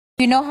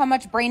You know how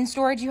much brain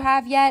storage you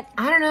have yet?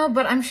 I don't know,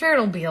 but I'm sure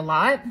it'll be a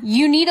lot.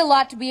 You need a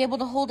lot to be able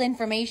to hold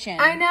information.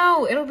 I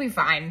know, it'll be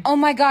fine. Oh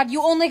my god,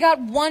 you only got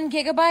 1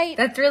 gigabyte?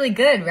 That's really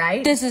good,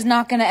 right? This is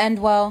not gonna end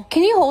well.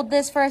 Can you hold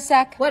this for a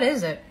sec? What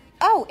is it?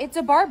 Oh, it's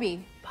a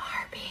Barbie.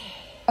 Barbie.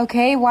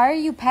 Okay, why are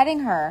you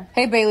petting her?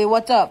 Hey Bailey,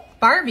 what's up?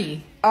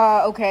 Barbie.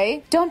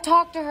 Okay. Don't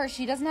talk to her,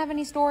 she doesn't have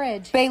any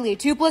storage. Bailey,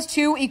 2 plus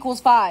 2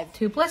 equals 5.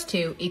 2 plus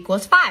 2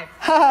 equals 5.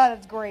 Haha,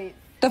 that's great.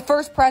 The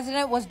first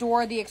president was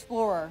Dora the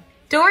Explorer.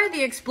 Dora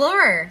the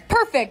Explorer.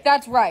 Perfect,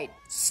 that's right.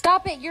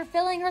 Stop it, you're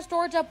filling her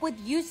storage up with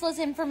useless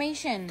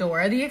information.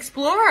 Dora the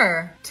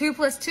Explorer. 2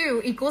 plus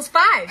 2 equals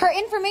 5. Her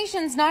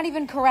information's not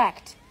even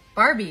correct.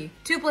 Barbie.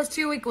 2 plus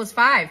 2 equals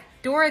 5.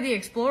 Dora the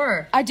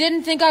Explorer. I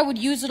didn't think I would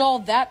use it all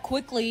that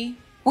quickly.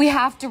 We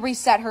have to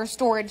reset her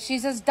storage.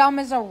 She's as dumb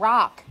as a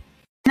rock.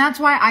 That's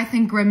why I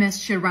think Grimace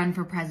should run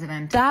for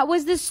president. That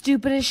was the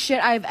stupidest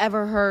shit I've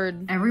ever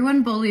heard.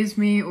 Everyone bullies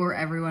me or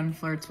everyone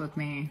flirts with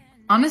me.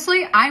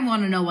 Honestly, I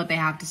want to know what they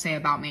have to say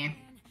about me.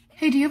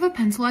 Hey, do you have a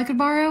pencil I could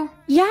borrow?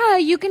 Yeah,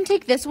 you can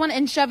take this one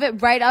and shove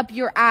it right up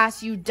your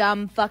ass, you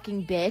dumb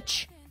fucking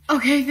bitch.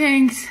 Okay,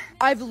 thanks.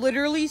 I've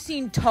literally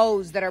seen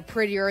toes that are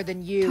prettier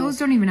than you. Toes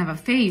don't even have a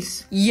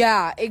face.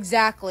 Yeah,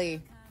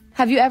 exactly.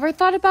 Have you ever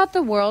thought about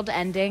the world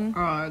ending?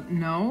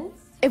 No.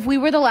 If we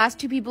were the last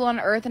 2 people on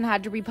Earth and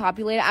had to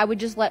repopulate, I would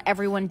just let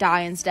everyone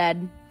die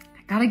instead.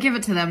 I gotta give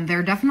it to them.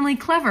 They're definitely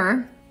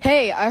clever.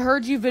 Hey, I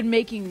heard you've been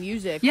making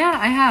music. Yeah,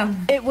 I have.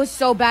 It was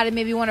so bad it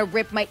made me want to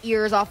rip my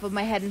ears off of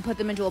my head and put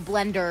them into a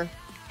blender.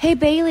 Hey,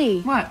 Bailey.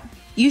 What?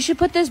 You should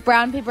put this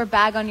brown paper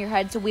bag on your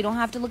head so we don't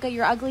have to look at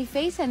your ugly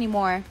face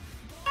anymore.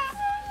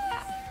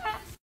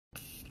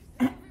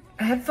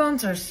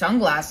 Headphones or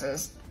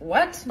sunglasses?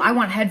 What? I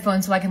want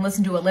headphones so I can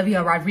listen to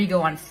Olivia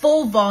Rodrigo on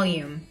full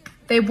volume.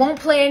 They won't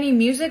play any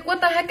music?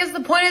 What the heck is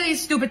the point of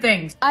these stupid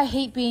things? I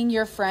hate being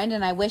your friend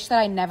and I wish that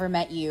I never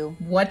met you.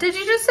 What did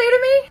you just say to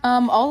me?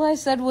 All I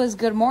said was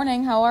good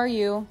morning, how are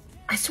you?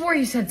 I swore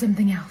you said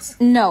something else.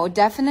 No,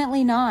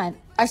 definitely not.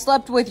 I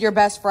slept with your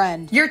best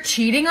friend. You're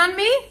cheating on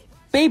me?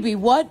 Baby,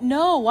 what?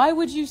 No, why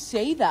would you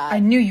say that? I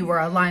knew you were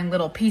a lying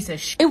little piece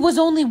of shit. It was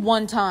only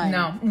one time.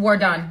 No, we're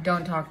done.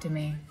 Don't talk to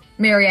me.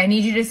 Mary, I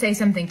need you to say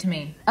something to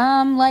me.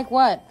 Like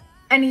what?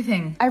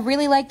 Anything. I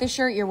really like the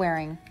shirt you're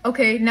wearing.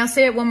 Okay, now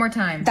say it one more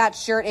time. That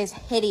shirt is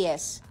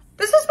hideous.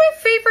 This is my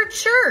favorite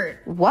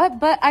shirt. What?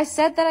 But I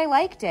said that I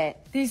liked it.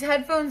 These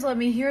headphones let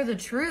me hear the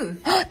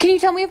truth. Can you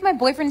tell me if my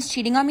boyfriend's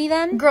cheating on me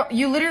then? Girl,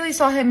 you literally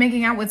saw him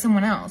making out with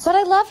someone else. But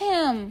I love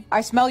him.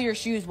 I smell your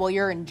shoes while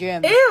you're in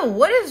gym. Ew,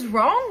 what is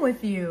wrong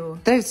with you?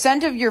 The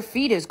scent of your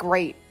feet is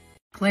great.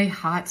 Play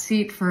hot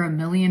seat for $1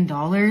 million?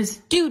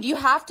 Dude, you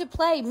have to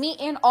play. Me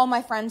and all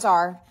my friends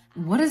are.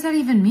 What does that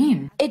even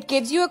mean? It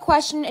gives you a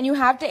question and you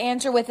have to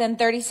answer within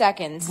 30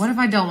 seconds. What if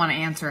I don't want to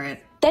answer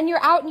it? Then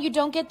you're out and you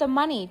don't get the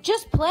money.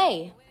 Just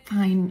play.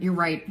 Fine, you're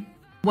right.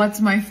 What's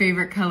my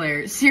favorite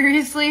color?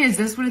 Seriously, is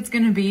this what it's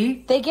gonna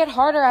be? They get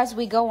harder as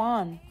we go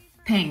on.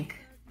 Pink.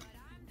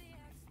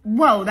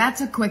 Whoa,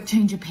 that's a quick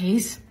change of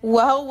pace.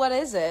 Well, what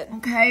is it?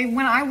 Okay,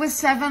 when I was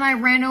 7, I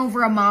ran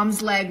over a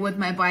mom's leg with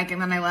my bike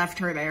and then I left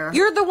her there.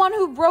 You're the one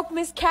who broke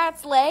Miss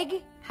Cat's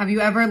leg? Have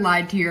you ever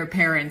lied to your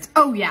parents?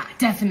 Oh yeah,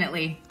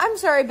 definitely. I'm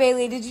sorry,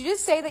 Bailey, did you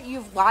just say that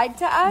you've lied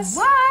to us?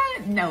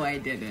 What? No, I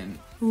didn't.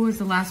 Who was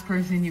the last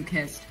person you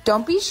kissed?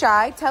 Don't be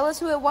shy, tell us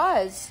who it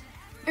was.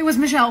 It was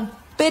Michelle.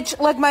 Bitch,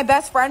 like my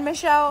best friend,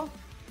 Michelle?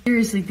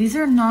 Seriously, these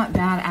are not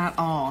bad at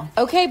all.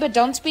 Okay, but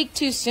don't speak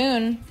too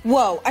soon.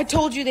 Whoa, I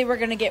told you they were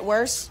gonna get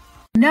worse.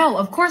 No,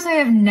 of course I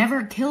have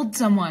never killed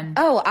someone.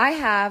 Oh, I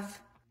have.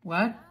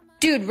 What?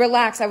 Dude,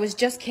 relax, I was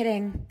just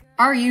kidding.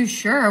 Are you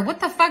sure? What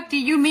the fuck do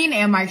you mean,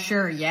 am I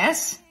sure?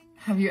 Yes?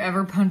 Have you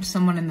ever punched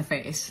someone in the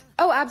face?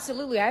 Oh,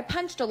 absolutely. I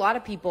punched a lot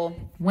of people.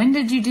 When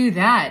did you do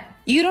that?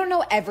 You don't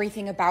know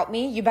everything about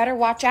me. You better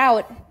watch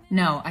out.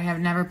 No, I have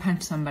never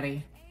punched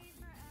somebody.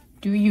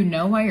 Do you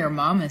know why your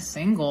mom is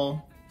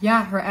single?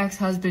 Yeah, her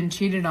ex-husband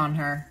cheated on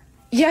her.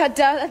 Yeah,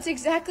 duh, that's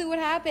exactly what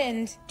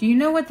happened. Do you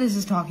know what this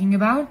is talking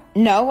about?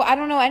 No, I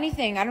don't know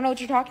anything. I don't know what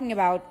you're talking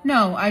about.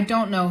 No, I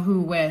don't know who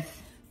with.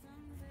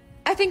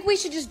 I think we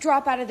should just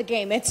drop out of the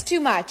game. It's too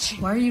much.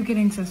 Why are you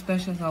getting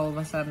suspicious all of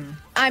a sudden?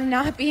 I'm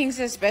not being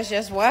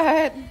suspicious.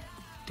 What?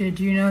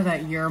 Did you know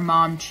that your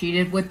mom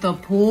cheated with the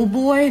pool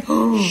boy?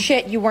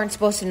 Shit, you weren't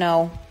supposed to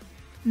know.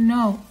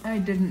 No, I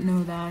didn't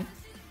know that.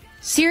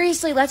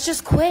 Seriously, let's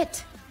just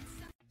quit.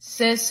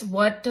 Sis,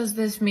 what does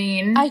this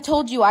mean? I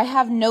told you, I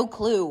have no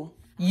clue.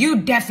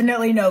 You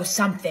definitely know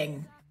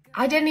something.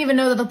 I didn't even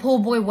know that the pool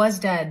boy was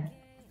dead.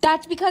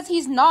 That's because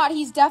he's not.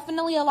 He's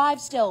definitely alive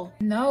still.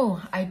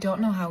 No, I don't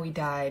know how he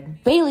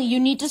died. Bailey, you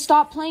need to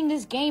stop playing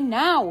this game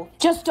now.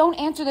 Just don't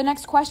answer the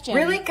next question.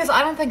 Really? Because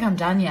I don't think I'm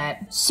done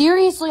yet.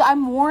 Seriously,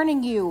 I'm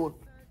warning you.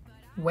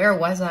 Where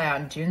was I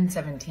on June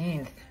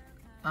 17th?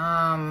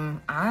 I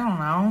don't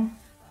know.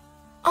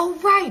 Oh,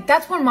 right.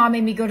 That's when Mom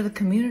made me go to the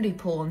community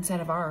pool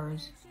instead of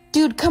ours.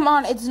 Dude, come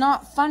on. It's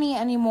not funny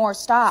anymore.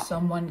 Stop.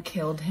 Someone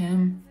killed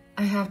him.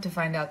 I have to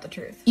find out the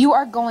truth. You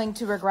are going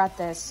to regret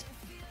this.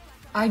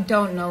 I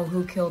don't know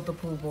who killed the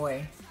pool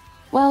boy.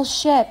 Well,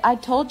 shit, I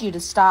told you to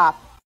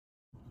stop.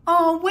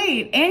 Oh,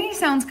 wait, Annie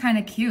sounds kind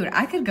of cute.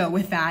 I could go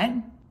with that.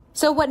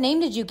 So what name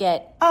did you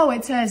get? Oh,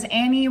 it says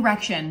Annie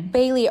Erection.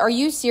 Bailey, are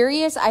you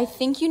serious? I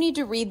think you need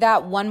to read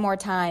that one more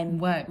time.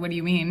 What? What do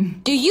you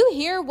mean? Do you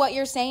hear what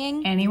you're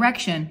saying? Annie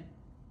Erection.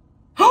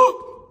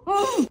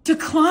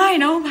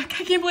 Decline. Oh my God,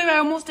 I can't believe I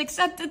almost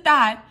accepted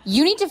that.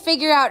 You need to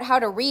figure out how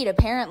to read,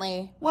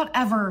 apparently.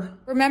 Whatever.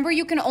 Remember,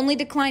 you can only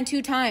decline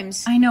 2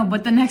 times. I know,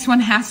 but the next one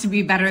has to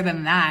be better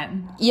than that.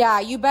 Yeah,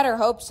 you better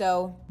hope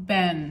so.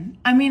 Ben.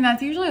 I mean,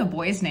 that's usually a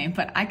boy's name,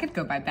 but I could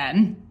go by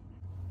Ben.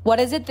 What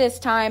is it this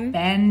time?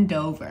 Bend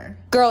over.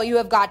 Girl, you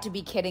have got to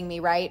be kidding me,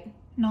 right?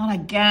 Not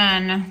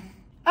again.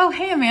 Oh,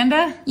 hey,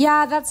 Amanda.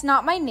 Yeah, that's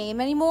not my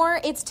name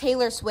anymore. It's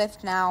Taylor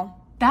Swift now.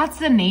 That's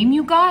the name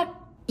you got?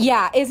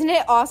 Yeah, isn't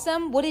it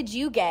awesome? What did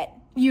you get?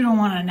 You don't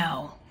want to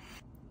know.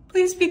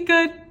 Please be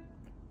good.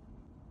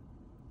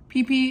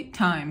 PP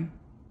time.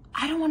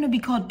 I don't want to be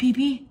called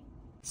PP.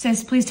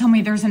 Sis, please tell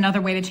me there's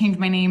another way to change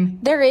my name.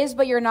 There is,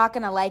 but you're not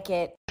gonna like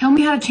it. Tell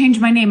me how to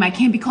change my name. I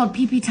can't be called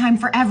PP time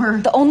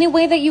forever. The only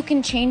way that you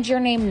can change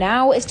your name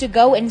now is to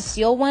go and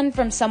steal one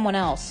from someone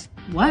else.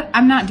 What?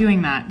 I'm not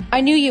doing that.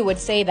 I knew you would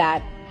say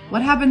that.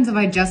 What happens if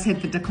I just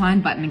hit the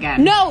decline button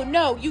again?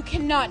 No, you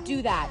cannot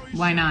do that.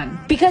 Why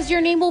not? Because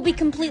your name will be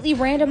completely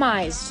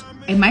randomized.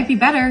 It might be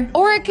better.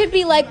 Or it could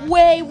be like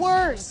way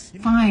worse.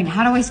 Fine,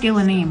 how do I steal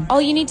a name?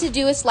 All you need to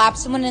do is slap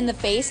someone in the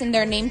face and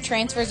their name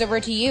transfers over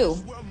to you.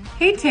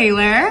 Hey,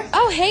 Taylor.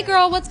 Oh, hey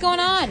girl, what's going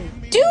on?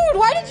 Dude,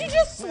 why did you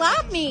just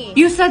slap me?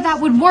 You said that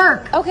would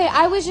work. Okay,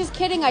 I was just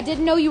kidding. I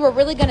didn't know you were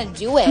really gonna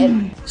do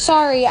it.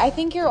 Sorry, I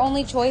think your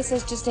only choice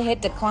is just to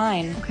hit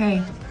decline.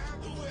 Okay.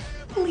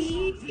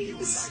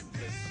 Please.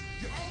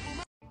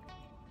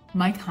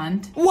 Mike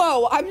Hunt.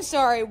 Whoa, I'm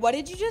sorry. What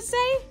did you just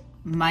say?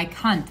 Mike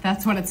Hunt,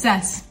 that's what it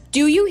says.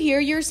 Do you hear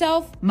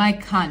yourself?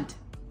 Mike Hunt.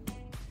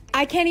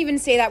 I can't even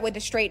say that with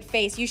a straight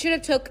face. You should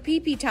have took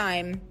pee-pee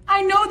time.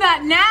 I know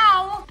that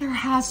now. There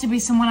has to be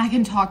someone I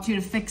can talk to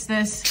fix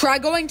this. Try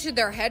going to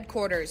their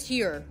headquarters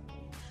here.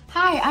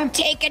 Hi, I'm...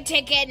 Take a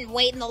ticket and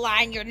wait in the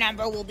line. Your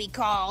number will be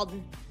called.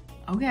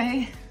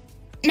 Okay.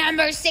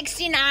 Number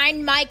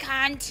 69, Mike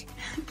Hunt.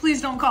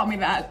 Please don't call me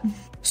that.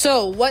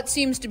 So, what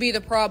seems to be the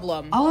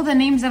problem? All of the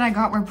names that I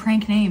got were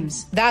prank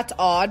names. That's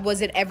odd.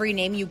 Was it every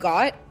name you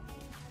got?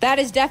 That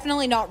is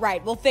definitely not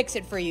right. We'll fix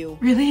it for you.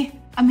 Really?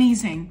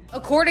 Amazing.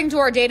 According to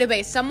our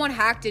database, someone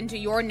hacked into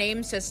your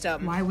name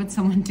system. Why would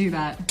someone do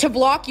that? To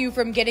block you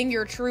from getting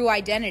your true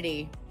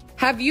identity.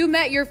 Have you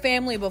met your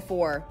family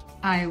before?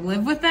 I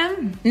live with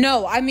them?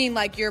 No, I mean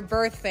like your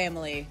birth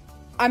family.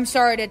 I'm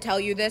sorry to tell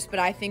you this, but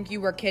I think you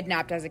were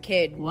kidnapped as a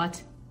kid.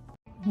 What?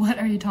 What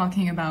are you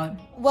talking about?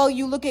 Well,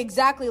 you look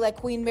exactly like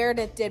Queen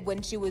Meredith did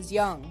when she was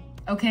young.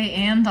 Okay,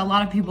 and a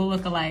lot of people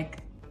look alike.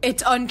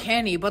 It's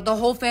uncanny, but the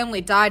whole family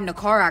died in a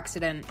car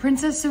accident.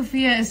 Princess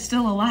Sophia is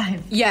still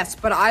alive. Yes,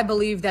 but I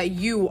believe that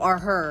you are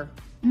her.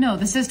 No,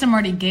 the system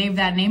already gave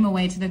that name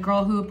away to the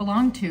girl who it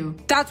belonged to.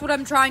 That's what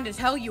I'm trying to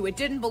tell you. It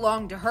didn't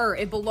belong to her.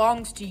 It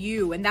belongs to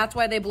you, and that's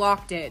why they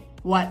blocked it.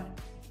 What?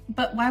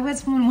 But why would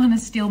someone want to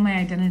steal my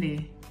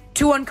identity?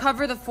 To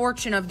uncover the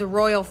fortune of the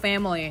royal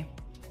family.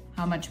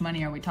 How much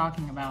money are we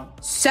talking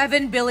about?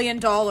 $7 billion.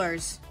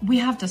 We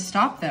have to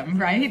stop them,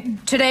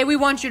 right? Today we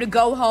want you to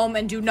go home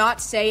and do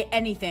not say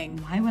anything.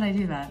 Why would I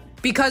do that?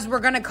 Because we're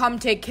gonna come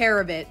take care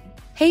of it.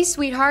 Hey,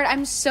 sweetheart,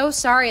 I'm so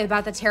sorry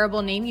about the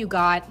terrible name you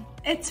got.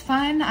 It's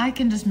fine, I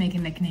can just make a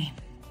nickname.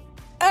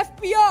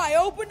 FBI,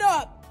 open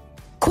up!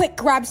 Quick,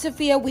 grab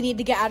Sophia. We need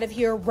to get out of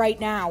here right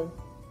now.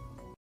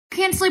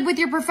 Can't sleep with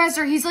your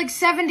professor. He's like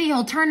 70.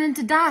 He'll turn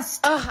into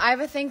dust. Ugh, I have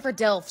a thing for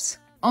DILFs.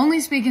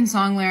 Only speak in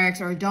song lyrics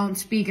or don't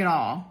speak at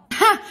all.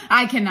 Ha!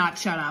 I cannot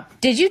shut up.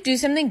 Did you do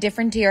something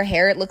different to your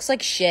hair? It looks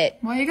like shit.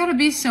 Why you gotta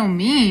be so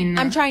mean?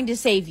 I'm trying to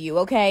save you,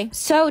 okay?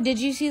 So, did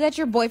you see that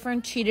your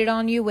boyfriend cheated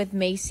on you with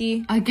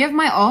Macy? I give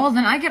my all,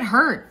 then I get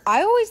hurt.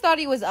 I always thought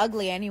he was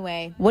ugly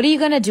anyway. What are you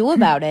gonna do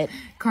about it?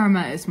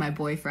 Karma is my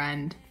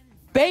boyfriend.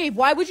 Babe,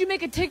 why would you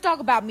make a TikTok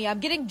about me?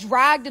 I'm getting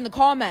dragged in the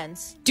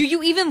comments. Do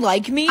you even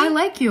like me? I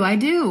like you, I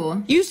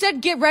do. You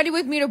said get ready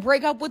with me to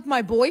break up with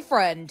my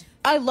boyfriend.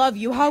 I love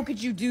you. How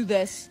could you do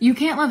this? You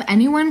can't love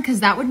anyone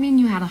because that would mean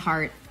you had a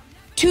heart.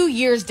 2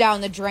 years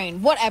down the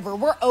drain. Whatever,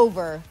 we're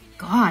over.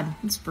 God,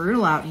 it's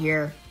brutal out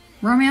here.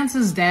 Romance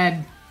is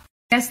dead.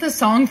 Guess the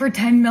song for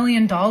 $10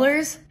 million?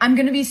 I'm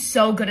gonna be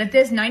so good at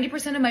this.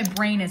 90% of my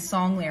brain is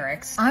song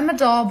lyrics. I'm a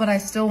doll, but I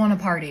still want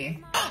to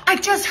party. I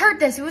just heard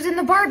this. It was in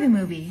the Barbie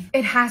movie.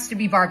 It has to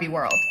be Barbie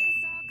World.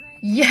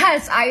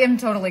 Yes, I am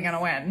totally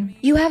gonna win.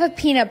 You have a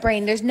peanut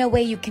brain. There's no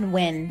way you can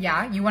win.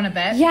 Yeah, you wanna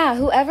bet? Yeah,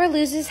 whoever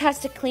loses has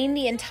to clean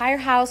the entire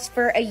house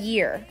for a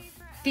year.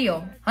 Deal.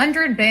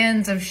 100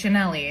 bands of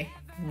Chanel.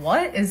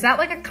 What? Is that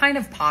like a kind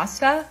of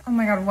pasta? Oh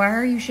my god, why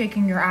are you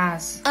shaking your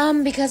ass?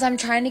 Because I'm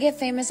trying to get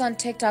famous on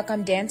TikTok.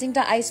 I'm dancing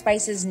to Ice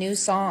Spice's new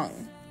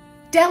song.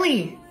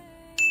 Deli!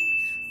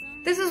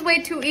 This is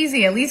way too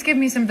easy. At least give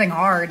me something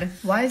hard.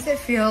 Why does it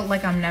feel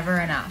like I'm never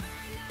enough?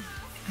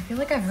 I feel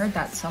like I've heard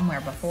that somewhere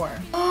before.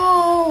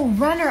 Oh,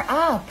 runner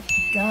up.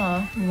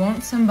 Duh.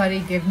 Won't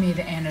somebody give me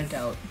the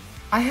antidote?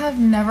 I have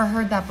never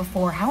heard that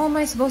before. How am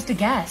I supposed to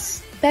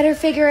guess? Better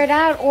figure it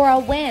out or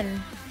I'll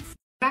win.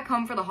 Back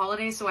home for the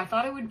holidays, so I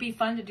thought it would be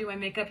fun to do my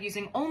makeup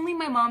using only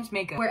my mom's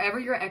makeup. Wherever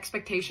your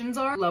expectations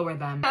are, lower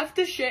them. Half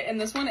the shit in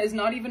this one is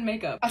not even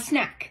makeup. A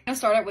snack. I'm gonna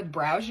start out with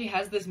brows. She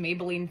has this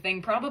Maybelline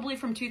thing, probably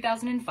from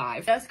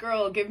 2005. Yes,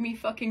 girl, give me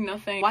fucking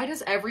nothing. Why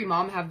does every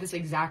mom have this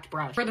exact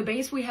brush? For the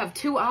base, we have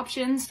 2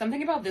 options.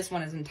 Something about this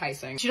one is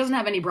enticing. She doesn't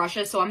have any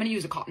brushes, so I'm gonna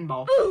use a cotton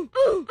ball.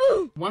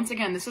 Once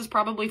again, this is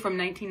probably from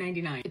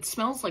 1999. It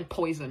smells like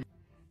poison.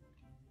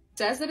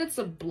 Says that it's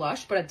a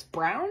blush, but it's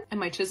brown.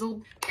 Am I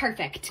chiseled?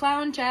 Perfect.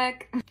 Clown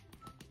check.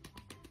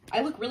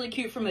 I look really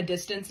cute from a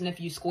distance, and if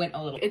you squint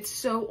a little. It's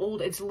so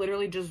old, it's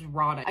literally just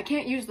rotting. I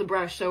can't use the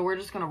brush, so we're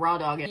just gonna raw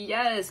dog it.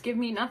 Yes, give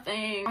me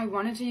nothing. I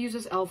wanted to use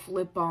this e.l.f.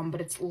 lip balm,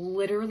 but it's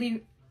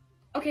literally...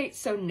 Okay,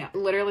 so no. It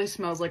literally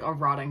smells like a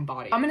rotting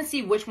body. I'm gonna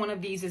see which one of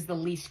these is the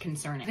least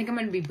concerning. I think I'm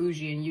gonna be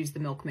bougie and use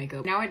the milk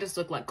makeup. Now I just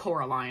look like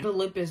Coraline. The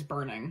lip is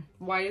burning.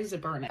 Why is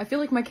it burning? I feel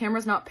like my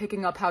camera's not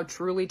picking up how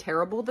truly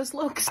terrible this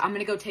looks. I'm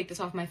gonna go take this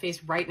off my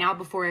face right now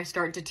before I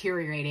start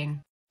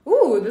deteriorating.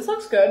 Ooh, this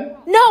looks good.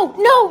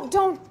 No,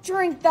 don't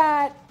drink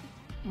that.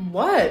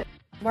 What?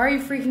 Why are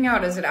you freaking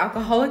out? Is it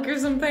alcoholic or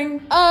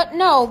something?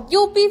 No,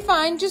 you'll be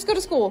fine. Just go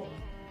to school.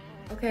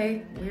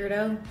 Okay,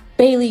 weirdo.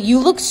 Bailey, you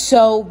look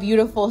so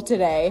beautiful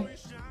today.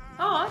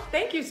 Aw,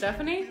 thank you,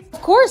 Stephanie.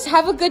 Of course,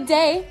 have a good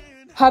day.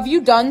 Have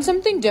you done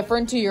something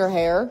different to your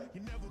hair?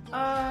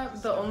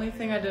 The only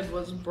thing I did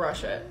was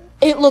brush it.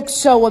 It looks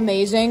so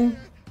amazing.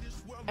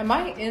 Am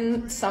I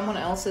in someone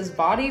else's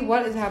body?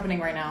 What is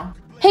happening right now?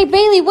 Hey,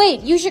 Bailey,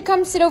 wait. You should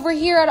come sit over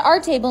here at our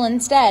table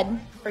instead.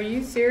 Are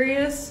you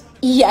serious?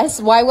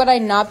 Yes, why would I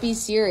not be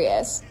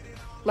serious?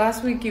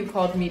 Last week you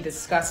called me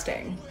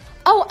disgusting.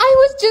 Oh, I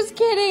was just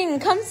kidding.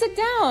 Come sit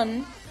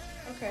down.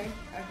 Okay,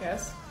 I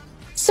guess.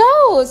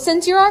 So,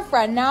 since you're our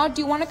friend now,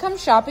 do you want to come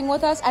shopping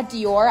with us at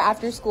Dior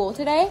after school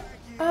today?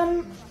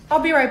 I'll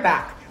be right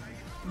back.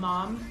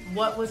 Mom,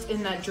 what was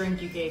in that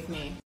drink you gave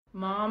me?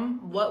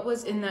 Mom, what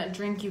was in that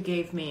drink you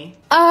gave me?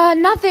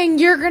 Nothing.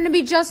 You're gonna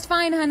be just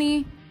fine,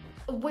 honey.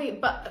 Wait,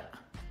 but...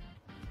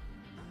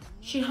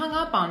 She hung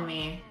up on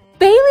me.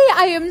 Bailey,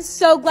 I am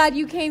so glad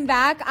you came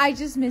back. I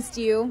just missed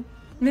you.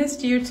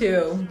 Missed you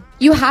too.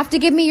 You have to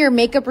give me your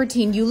makeup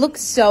routine. You look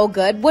so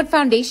good. What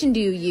foundation do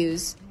you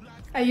use?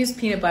 I used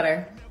peanut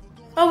butter.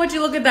 Oh, would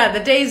you look at that?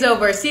 The day's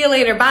over. See you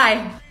later.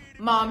 Bye.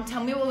 Mom,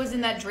 tell me what was in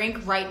that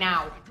drink right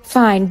now.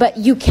 Fine, but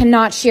you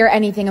cannot share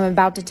anything I'm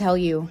about to tell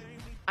you.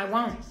 I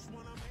won't.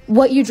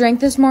 What you drank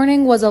this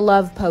morning was a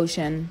love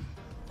potion.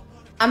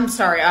 I'm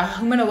sorry,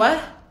 I'm gonna what?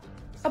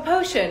 A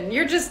potion.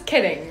 You're just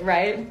kidding,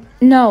 right?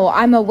 No,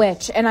 I'm a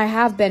witch, and I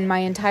have been my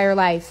entire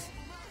life.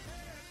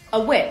 A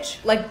witch?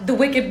 Like the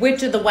Wicked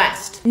Witch of the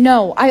West?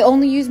 No, I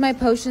only use my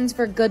potions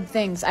for good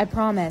things, I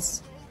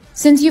promise.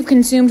 Since you've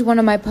consumed one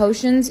of my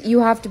potions, you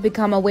have to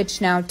become a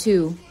witch now,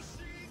 too.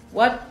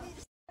 What?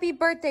 Happy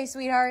birthday,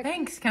 sweetheart.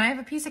 Thanks. Can I have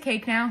a piece of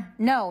cake now?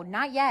 No,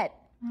 not yet.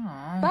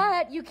 Aww.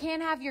 But you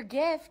can have your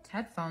gift.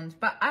 Headphones,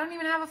 but I don't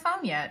even have a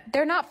phone yet.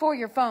 They're not for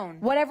your phone.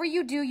 Whatever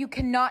you do, you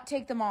cannot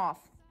take them off.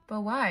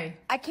 But why?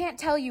 I can't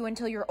tell you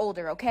until you're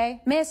older,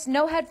 okay? Miss,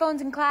 no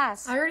headphones in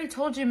class. I already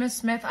told you, Miss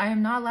Smith, I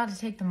am not allowed to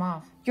take them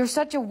off. You're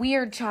such a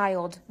weird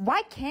child.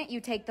 Why can't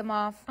you take them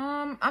off?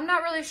 I'm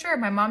not really sure.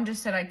 My mom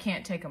just said I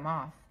can't take them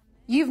off.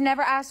 You've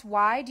never asked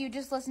why? Do you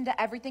just listen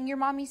to everything your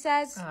mommy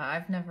says?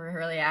 I've never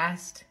really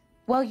asked.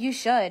 Well, you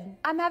should.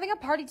 I'm having a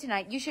party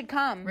tonight. You should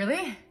come.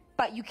 Really?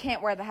 But you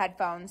can't wear the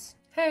headphones.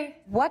 Hey.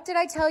 What did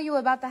I tell you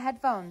about the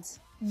headphones?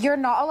 You're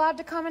not allowed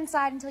to come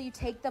inside until you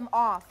take them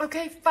off.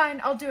 Okay,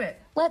 fine. I'll do it.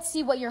 Let's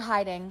see what you're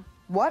hiding.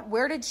 What?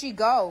 Where did she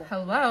go?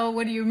 Hello?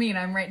 What do you mean?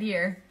 I'm right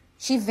here.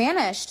 She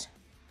vanished.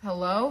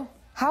 Hello?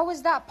 How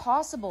is that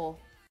possible?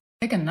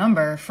 Pick a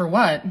number. For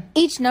what?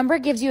 Each number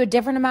gives you a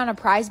different amount of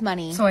prize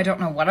money. So I don't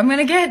know what I'm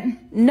gonna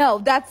get? No,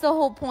 that's the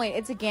whole point.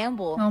 It's a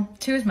gamble. Well,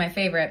 2 is my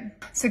favorite.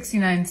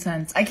 69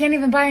 cents. I can't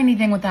even buy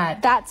anything with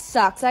that. That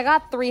sucks. I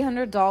got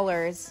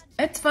 $300.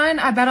 It's fine.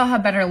 I bet I'll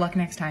have better luck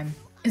next time.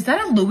 Is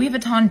that a Louis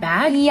Vuitton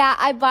bag? Yeah,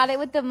 I bought it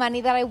with the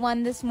money that I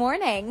won this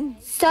morning.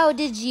 So,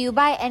 did you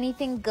buy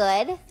anything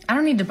good? I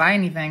don't need to buy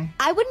anything.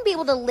 I wouldn't be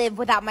able to live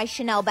without my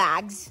Chanel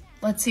bags.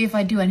 Let's see if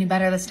I do any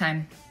better this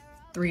time.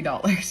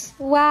 $3.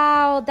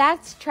 Wow,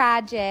 that's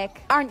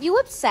tragic. Aren't you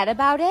upset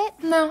about it?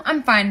 No,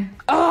 I'm fine.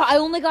 Oh, I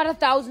only got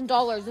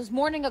 $1,000. This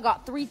morning I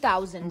got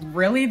 $3,000.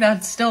 Really?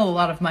 That's still a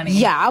lot of money.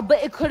 Yeah,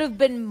 but it could have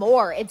been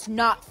more. It's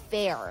not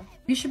fair.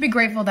 You should be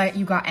grateful that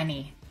you got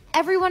any.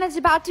 Everyone is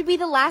about to be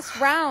the last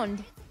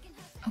round.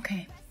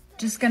 Okay,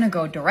 just gonna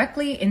go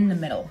directly in the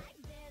middle.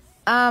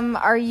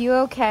 Are you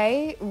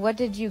okay? What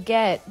did you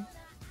get?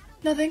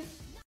 Nothing.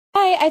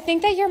 Hi, I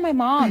think that you're my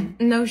mom.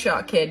 No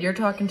shot, kid. You're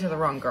talking to the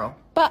wrong girl.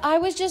 But I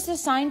was just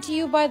assigned to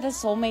you by the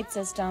soulmate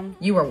system.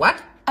 You were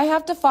what? I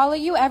have to follow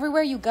you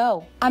everywhere you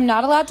go. I'm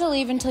not allowed to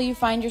leave until you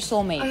find your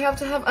soulmate. I have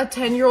to have a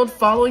 10-year-old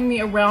following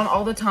me around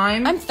all the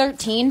time? I'm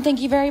 13, thank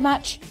you very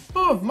much.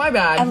 Oh, my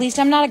bad. At least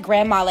I'm not a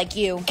grandma like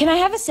you. Can I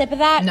have a sip of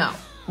that? No.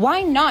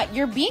 Why not?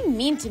 You're being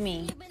mean to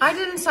me. I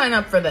didn't sign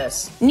up for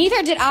this.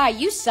 Neither did I.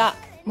 You suck.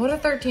 What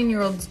do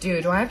 13-year-olds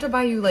do? Do I have to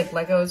buy you, like,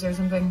 Legos or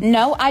something?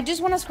 No, I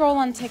just want to scroll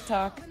on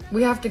TikTok.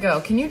 We have to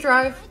go. Can you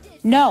drive?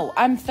 No,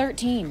 I'm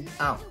 13.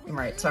 Oh,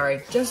 right,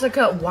 sorry.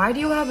 Jessica, why do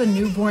you have a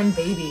newborn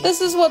baby?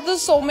 This is what the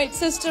soulmate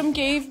system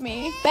gave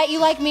me. Bet you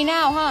like me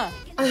now, huh?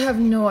 I have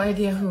no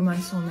idea who my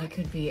soulmate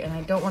could be, and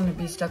I don't want to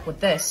be stuck with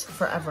this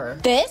forever.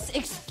 This?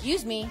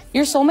 Excuse me.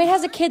 Your soulmate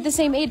has a kid the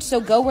same age, so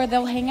go where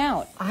they'll hang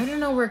out. I don't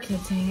know where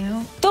kids hang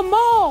out. The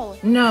mall!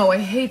 No, I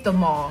hate the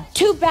mall.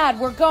 Too bad,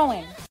 we're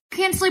going.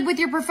 Can't sleep with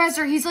your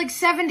professor. He's like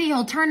 70.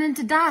 He'll turn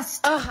into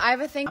dust. Ugh, I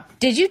have a thing.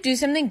 Did you do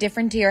something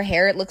different to your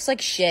hair? It looks like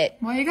shit.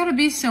 Why you gotta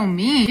be so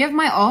mean? Give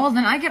my all,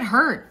 then I get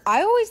hurt.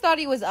 I always thought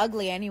he was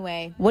ugly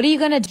anyway. What are you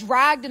gonna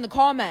drag in the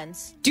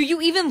comments? Do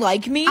you even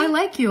like me? I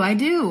like you, I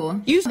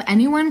do. Use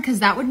anyone,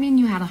 cause that would mean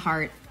you had a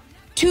heart.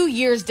 2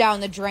 years down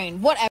the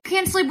drain. Whatever.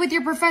 Can't sleep with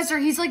your professor.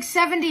 He's like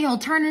 70. He'll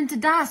turn into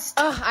dust.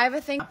 Ugh, I have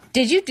a thing.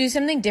 Did you do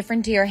something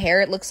different to your hair?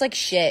 It looks like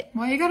shit.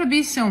 Why you gotta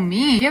be so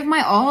mean? Give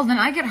my all, then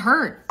I get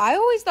hurt. I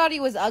always thought he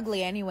was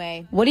ugly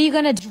anyway. What are you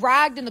gonna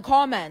drag in the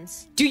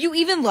comments? Do you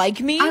even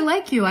like me? I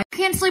like you. I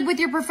can't sleep with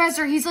your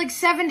professor. He's like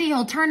 70.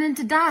 He'll turn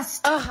into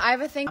dust. Ugh, I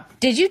have a thing.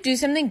 Did you do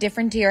something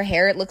different to your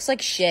hair? It looks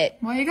like shit.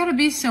 Why you gotta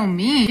be so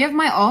mean? Give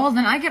my all,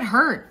 then I get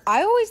hurt.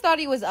 I always thought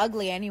he was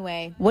ugly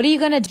anyway. What are you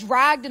gonna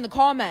drag in the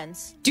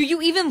comments? Do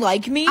you even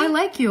like me? I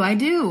like you, I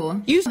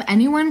do. Use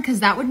anyone,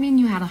 cause that would mean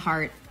you had a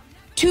heart.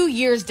 2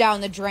 years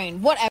down the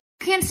drain. Whatever.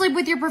 Can't sleep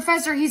with your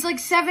professor. He's like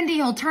 70.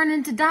 He'll turn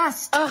into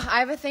dust. Ugh, I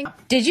have a thing.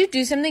 Did you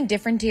do something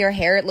different to your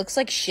hair? It looks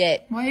like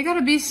shit. Why you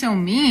gotta be so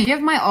mean?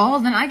 Give my all,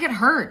 then I get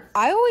hurt.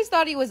 I always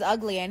thought he was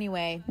ugly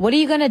anyway. What are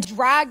you gonna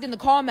drag in the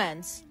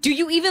comments? Do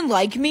you even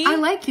like me? I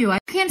like you. I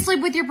can't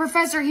sleep with your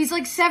professor. He's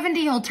like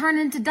 70. He'll turn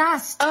into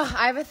dust. Ugh,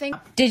 I have a thing.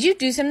 Did you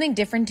do something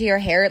different to your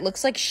hair? It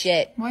looks like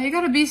shit. Why you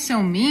gotta be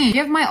so mean?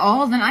 Give my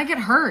all, then I get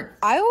hurt.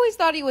 I always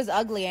thought he was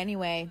ugly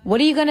anyway. What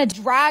are you gonna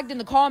drag in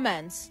the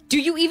comments? Do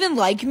you even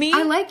like me?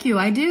 I like you,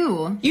 I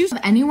do. Use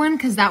anyone,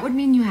 cause that would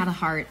mean you had a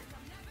heart.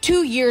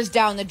 2 years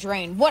down the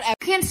drain. Whatever.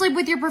 Can't sleep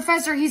with your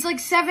professor. He's like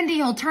 70.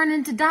 He'll turn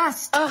into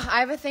dust. Ugh, I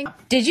have a thing.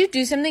 Did you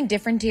do something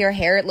different to your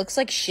hair? It looks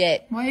like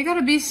shit. Why you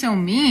gotta be so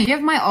mean?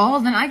 Give my all,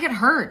 then I get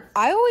hurt.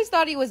 I always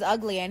thought he was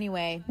ugly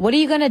anyway. What are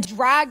you gonna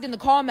drag in the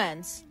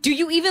comments? Do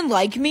you even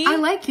like me? I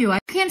like you. I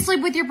can't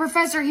sleep with your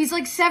professor. He's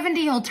like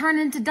 70. He'll turn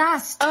into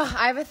dust. Ugh,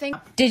 I have a thing.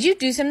 Did you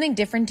do something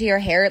different to your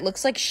hair? It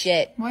looks like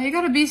shit. Why you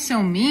gotta be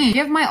so mean?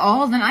 Give my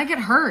all, then I get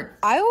hurt.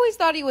 I always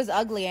thought he was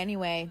ugly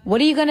anyway. What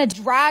are you gonna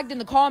drag in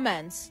the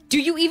comments?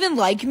 Do you even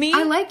like me?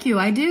 I like you,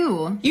 I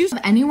do. Use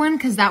anyone,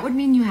 cause that would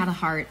mean you had a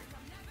heart.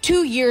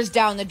 2 years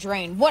down the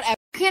drain. Whatever.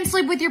 Can't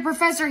sleep with your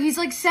professor. He's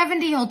like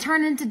 70. He'll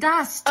turn into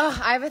dust. Ugh,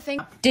 I have a thing.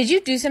 Did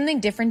you do something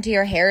different to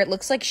your hair? It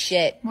looks like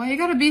shit. Why you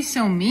gotta be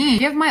so mean?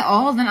 Give my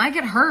all, then I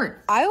get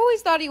hurt. I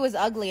always thought he was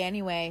ugly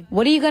anyway.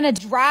 What are you gonna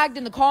drag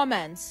in the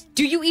comments?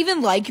 Do you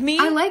even like me?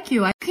 I like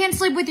you. I can't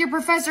sleep with your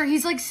professor.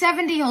 He's like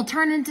 70. He'll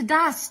turn into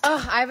dust.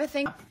 Ugh, I have a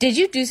thing. Did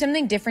you do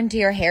something different to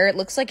your hair? It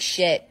looks like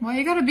shit. Why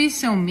you gotta be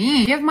so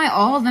mean? Give my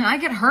all, then I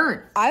get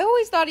hurt. I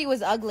always thought he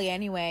was ugly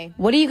anyway.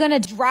 What are you gonna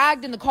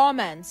drag in the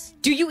comments?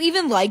 Do you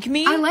even like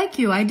me? I like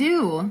you, I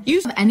do.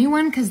 Use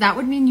anyone, cause that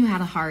would mean you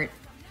had a heart.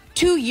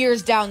 2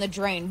 years down the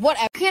drain.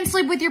 Whatever. Can't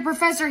sleep with your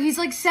professor. He's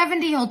like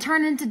 70. He'll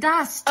turn into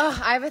dust. Ugh,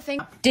 I have a thing.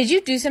 Did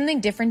you do something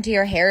different to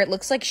your hair? It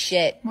looks like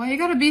shit. Why you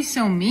gotta be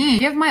so mean?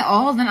 Give my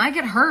all, then I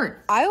get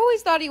hurt. I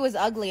always thought he was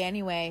ugly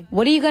anyway.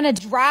 What are you gonna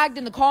drag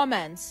in the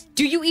comments?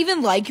 Do you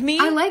even like me?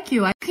 I like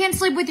you. I can't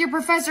sleep with your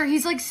professor.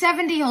 He's like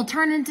 70. He'll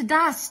turn into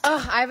dust.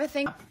 Ugh, I have a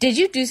thing. Did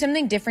you do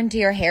something different to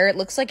your hair? It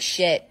looks like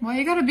shit. Why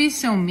you gotta be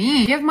so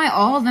mean? Give my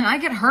all, then I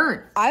get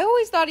hurt. I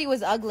always thought he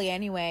was ugly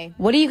anyway.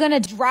 What are you gonna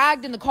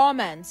drag in the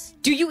comments?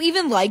 Do you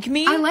even like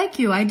me? I like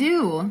you, I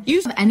do.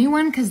 Use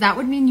anyone, cause that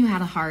would mean you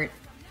had a heart.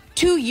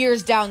 2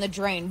 years down the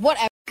drain.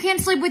 Whatever. Can't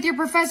sleep with your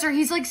professor.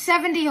 He's like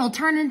 70. He'll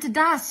turn into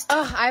dust.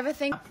 Ugh, I have a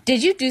thing.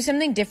 Did you do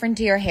something different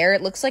to your hair?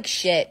 It looks like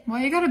shit.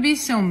 Why you gotta be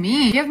so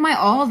mean? Give my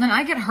all, then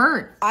I get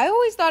hurt. I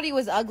always thought he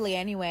was ugly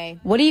anyway.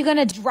 What are you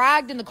gonna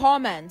drag in the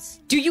comments?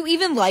 Do you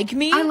even like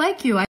me? I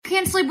like you. I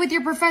can't sleep with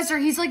your professor.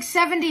 He's like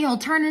 70. He'll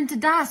turn into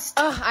dust.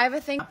 Ugh, I have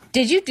a thing.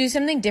 Did you do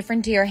something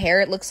different to your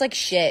hair? It looks like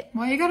shit.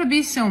 Why you gotta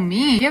be so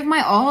mean? Give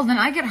my all, then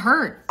I get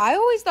hurt. I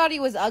always thought he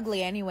was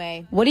ugly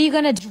anyway. What are you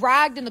gonna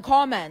drag in the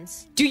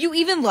comments? Do you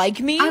even like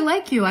me? I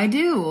like you, I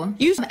do.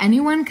 Use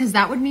anyone, cause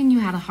that would mean you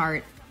had a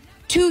heart.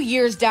 2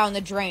 years down the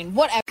drain.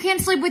 Whatever.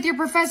 Can't sleep with your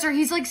professor.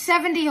 He's like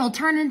 70. He'll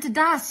turn into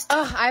dust.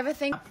 Ugh, I have a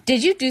thing.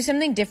 Did you do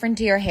something different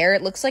to your hair?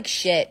 It looks like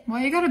shit.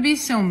 Why you gotta be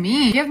so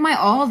mean? Give my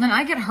all, then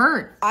I get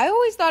hurt. I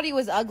always thought he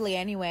was ugly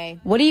anyway.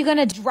 What are you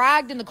gonna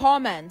drag in the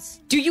comments?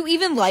 Do you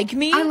even like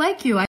me? I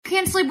like you. I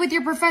can't sleep with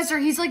your professor.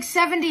 He's like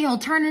 70. He'll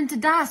turn into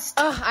dust.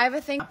 Ugh, I have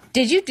a thing.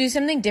 Did you do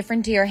something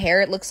different to your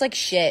hair? It looks like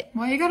shit.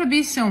 Why you gotta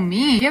be so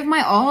mean? Give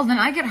my all, then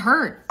I get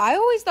hurt. I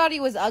always thought he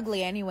was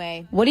ugly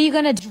anyway. What are you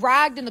gonna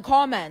drag in the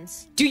comments?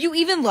 Do you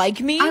even like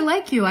me? I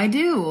like you, I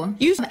do.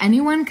 Use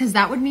anyone, cause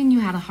that would mean you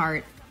had a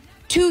heart.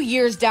 2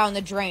 years down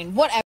the drain.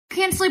 Whatever.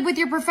 Can't sleep with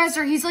your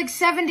professor. He's like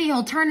 70.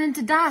 He'll turn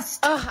into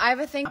dust. Ugh, I have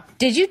a thing.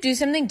 Did you do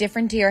something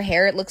different to your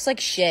hair? It looks like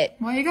shit.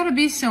 Why you gotta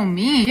be so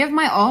mean? Give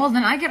my all,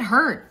 then I get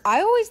hurt.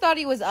 I always thought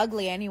he was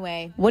ugly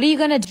anyway. What are you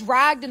gonna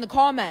drag in the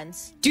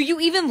comments? Do you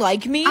even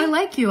like me? I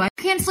like you. I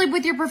can't sleep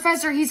with your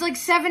professor. He's like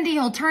 70.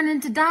 He'll turn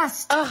into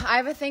dust. Ugh, I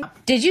have a thing.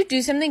 Did you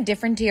do something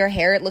different to your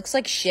hair? It looks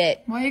like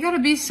shit. Why you gotta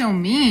be so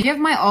mean? Give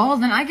my all,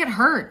 then I get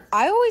hurt.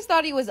 I always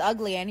thought he was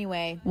ugly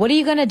anyway. What are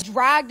you gonna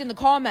drag in the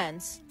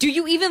comments? Do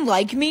you even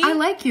like me? I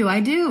like you. I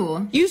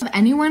do. Use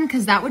anyone,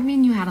 cause that would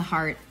mean you had a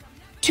heart.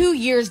 2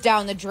 years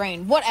down the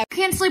drain. Whatever.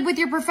 Can't sleep with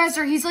your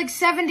professor. He's like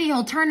 70.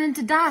 He'll turn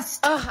into dust.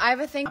 Ugh, I have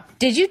a thing.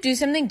 Did you do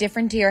something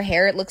different to your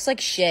hair? It looks like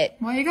shit.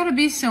 Why you gotta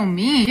be so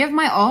mean? Give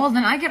my all,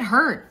 then I get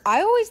hurt.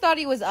 I always thought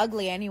he was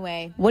ugly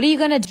anyway. What are you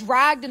gonna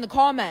drag in the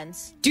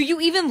comments? Do you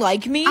even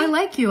like me? I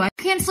like you. I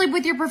can't sleep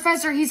with your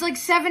professor. He's like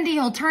 70.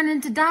 He'll turn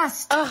into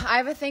dust. Ugh, I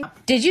have a thing.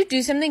 Did you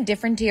do something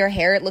different to your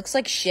hair? It looks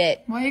like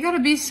shit. Why you gotta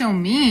be so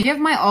mean? Give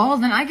my all,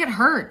 then I get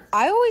hurt.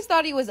 I always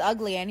thought he was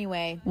ugly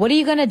anyway. What are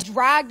you gonna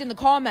drag in the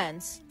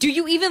comments? Do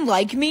you even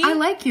like me? I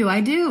like you.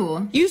 I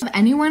do. Use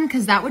anyone,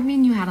 cause that would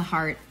mean you had a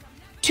heart.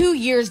 2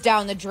 years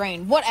down the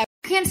drain. Whatever.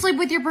 Can't sleep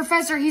with your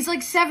professor. He's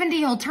like 70.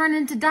 He'll turn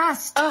into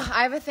dust. Ugh,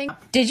 I have a thing.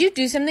 Did you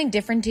do something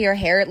different to your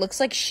hair? It looks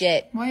like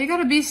shit. Why you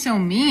gotta be so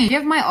mean?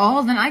 Give my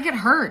all, then I get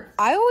hurt.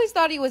 I always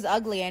thought he was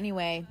ugly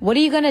anyway. What are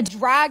you gonna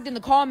drag in the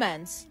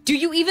comments? Do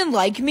you even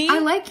like me? I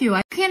like you.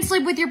 I can't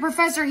sleep with your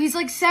professor. He's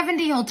like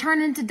 70. He'll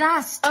turn into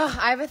dust. Ugh,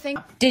 I have a thing.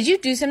 Did you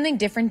do something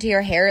different to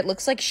your hair? It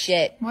looks like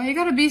shit. Why you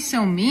gotta be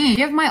so mean?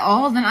 Give my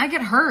all, then I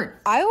get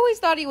hurt. I always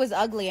thought he was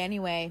ugly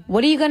anyway.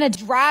 What are you gonna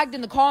drag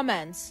in the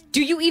comments?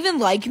 Do you even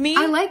like me?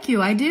 I like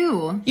you. I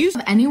do. Use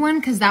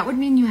anyone, cause that would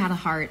mean you had a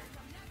heart.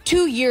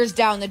 2 years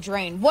down the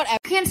drain. Whatever.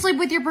 Can't sleep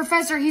with your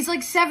professor. He's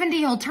like 70.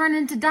 He'll turn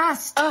into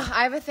dust. Ugh,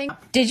 I have a thing.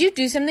 Did you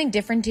do something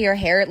different to your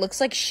hair? It looks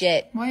like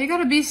shit. Why you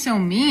gotta be so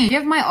mean?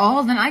 Give my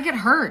all, then I get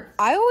hurt.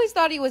 I always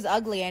thought he was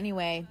ugly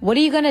anyway. What are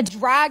you gonna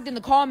drag in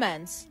the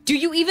comments? Do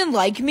you even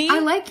like me? I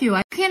like you.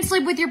 I can't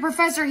sleep with your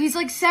professor. He's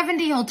like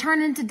 70. He'll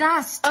turn into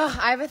dust. Ugh,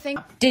 I have a thing.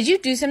 Did you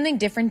do something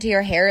different to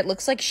your hair? It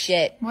looks like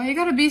shit. Why you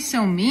gotta be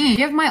so mean?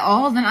 Give my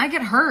all, then I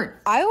get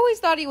hurt. I always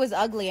thought he was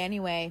ugly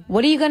anyway.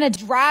 What are you gonna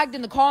drag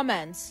in the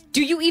comments?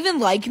 Do you even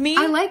like me?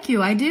 I like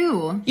you. I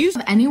do. Use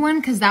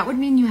anyone, cause that would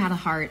mean you had a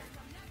heart.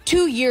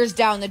 2 years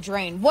down the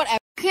drain. Whatever.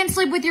 Can't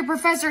sleep with your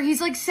professor. He's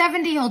like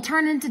 70. He'll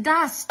turn into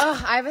dust.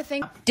 Ugh, I have a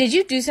thing. Did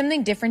you do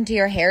something different to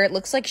your hair? It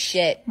looks like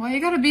shit. Why you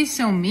gotta be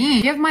so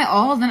mean? Give my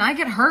all, then I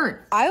get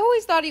hurt. I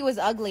always thought he was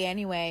ugly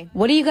anyway.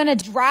 What are you gonna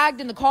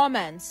drag in the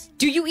comments?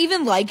 Do you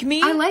even like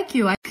me? I like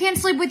you. I can't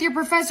sleep with your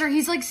professor.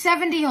 He's like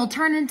 70. He'll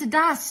turn into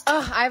dust.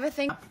 Ugh, I have a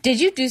thing. Did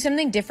you do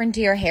something different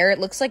to your hair? It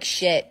looks like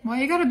shit. Why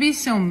you gotta be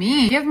so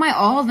mean? Give my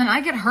all, then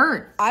I get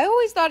hurt. I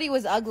always thought he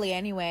was ugly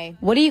anyway.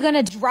 What are you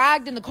gonna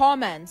drag in the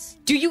comments?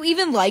 Do you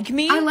even like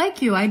me? I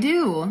like you. I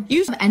do.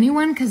 Use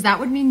anyone, cause that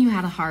would mean you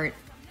had a heart.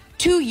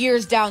 2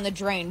 years down the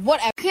drain.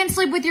 Whatever. Can't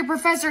sleep with your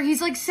professor.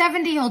 He's like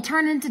 70. He'll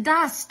turn into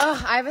dust.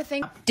 Ugh, I have a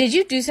thing. Did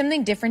you do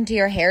something different to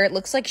your hair? It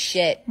looks like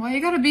shit. Why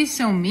you gotta be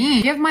so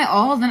mean? Give my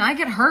all, then I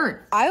get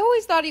hurt. I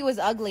always thought he was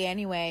ugly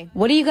anyway.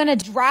 What are you gonna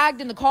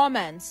drag in the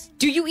comments?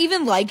 Do you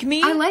even like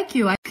me? I like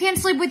you. I can't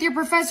sleep with your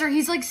professor.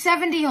 He's like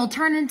 70. He'll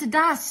turn into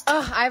dust.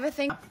 Ugh, I have a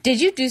thing. Did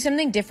you do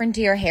something different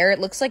to your hair? It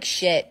looks like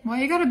shit.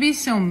 Why you gotta be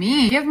so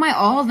mean? Give my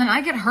all, then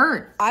I get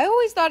hurt. I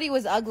always thought he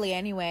was ugly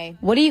anyway.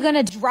 What are you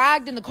gonna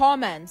drag in the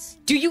comments?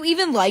 Do you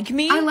even like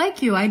me? I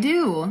like you. I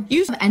do.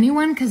 Use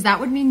anyone, cause that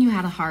would mean you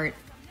had a heart.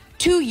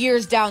 2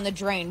 years down the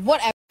drain.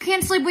 Whatever.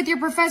 Can't sleep with your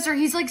professor.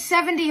 He's like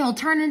 70. He'll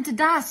turn into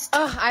dust.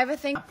 Ugh, I have a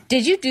thing.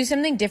 Did you do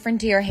something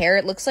different to your hair?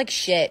 It looks like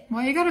shit.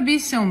 Why you gotta be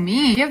so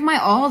mean? Give my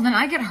all, then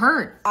I get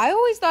hurt. I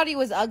always thought he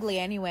was ugly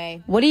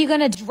anyway. What are you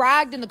gonna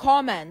drag in the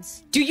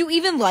comments? Do you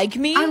even like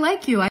me? I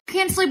like you. I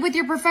can't sleep with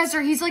your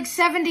professor. He's like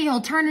 70.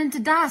 He'll turn into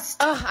dust.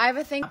 Ugh, I have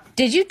a thing.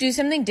 Did you do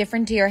something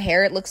different to your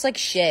hair? It looks like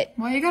shit.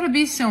 Why you gotta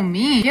be so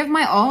mean? Give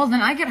my all,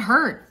 then I get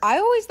hurt. I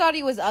always thought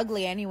he was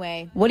ugly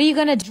anyway. What are you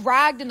gonna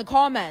drag in the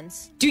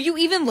comments? Do you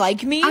even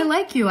like me? I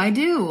like you. I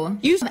do.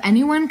 Use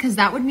anyone, cause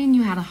that would mean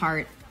you had a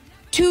heart.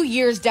 2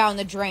 years down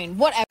the drain.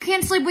 Whatever.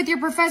 Can't sleep with your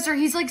professor.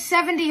 He's like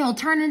 70. He'll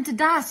turn into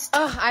dust.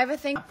 Ugh, I have a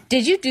thing.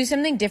 Did you do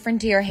something different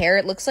to your hair?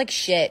 It looks like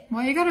shit.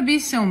 Why you gotta be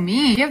so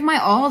mean? Give my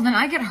all, then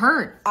I get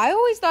hurt. I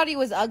always thought he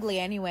was ugly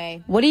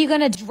anyway. What are you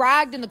gonna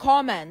drag in the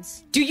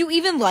comments? Do you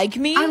even like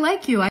me? I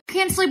like you. I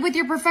can't sleep with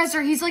your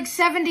professor. He's like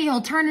 70.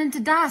 He'll turn into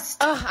dust.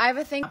 Ugh, I have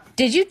a thing.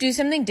 Did you do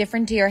something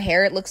different to your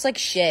hair? It looks like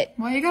shit.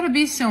 Why you gotta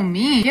be so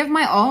mean? Give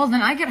my all,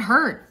 then I get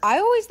hurt. I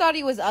always thought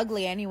he was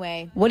ugly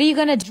anyway. What are you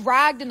gonna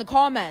drag in the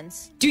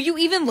comments? Do you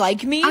even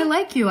like me? I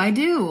like you. I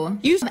do.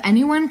 Use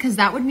anyone, cause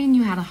that would mean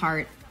you had a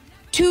heart.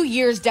 2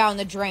 years down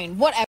the drain.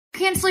 Whatever.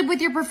 Can't sleep with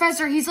your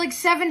professor. He's like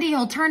 70.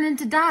 He'll turn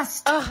into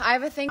dust. Ugh, I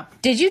have a thing.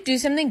 Did you do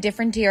something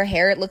different to your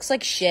hair? It looks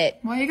like shit.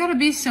 Why you gotta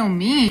be so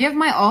mean? Give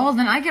my all,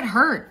 then I get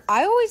hurt.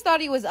 I always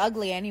thought he was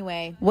ugly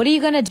anyway. What are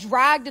you gonna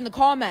drag in the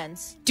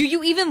comments? Do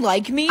you even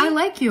like me? I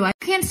like you. I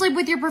can't sleep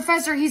with your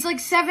professor. He's like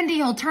 70.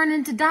 He'll turn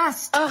into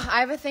dust. Ugh, I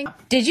have a thing.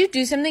 Did you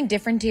do something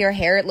different to your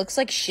hair? It looks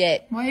like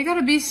shit. Why you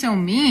gotta be so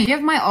mean?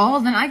 Give my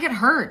all, then I get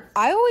hurt.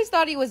 I always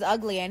thought he was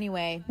ugly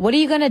anyway. What are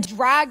you gonna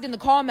drag in the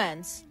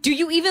comments? Do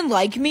you even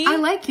like me? I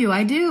like you.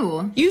 I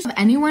do. Use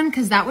anyone,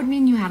 cause that would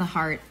mean you had a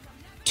heart.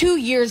 2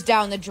 years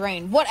down the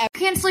drain. Whatever.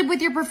 Can't sleep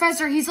with your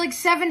professor. He's like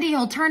 70.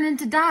 He'll turn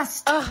into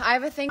dust. Ugh, I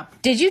have a thing.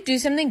 Did you do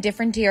something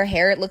different to your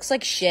hair? It looks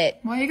like shit.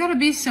 Why you gotta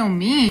be so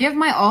mean? Give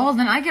my all,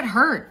 then I get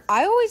hurt.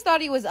 I always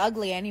thought he was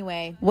ugly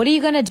anyway. What are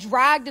you gonna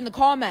drag in the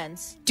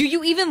comments? Do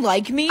you even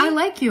like me? I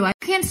like you. I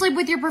can't sleep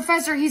with your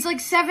professor. He's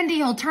like 70.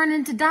 He'll turn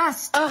into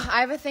dust. Ugh,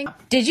 I have a thing.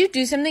 Did you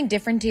do something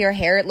different to your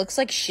hair? It looks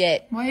like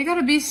shit. Why you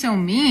gotta be so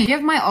mean?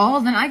 Give my all,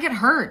 then I get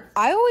hurt.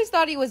 I always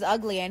thought he was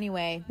ugly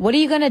anyway. What are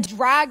you gonna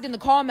drag in the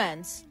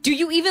comments? Do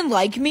you even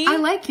like me? I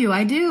like you.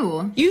 I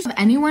do. Use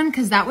anyone,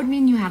 cause that would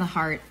mean you had a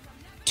heart.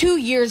 2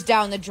 years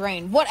down the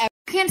drain. Whatever.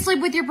 Can't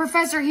sleep with your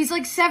professor. He's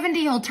like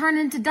 70. He'll turn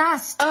into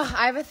dust. Ugh,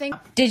 I have a thing.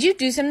 Did you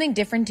do something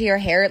different to your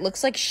hair? It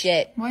looks like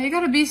shit. Why you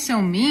gotta be so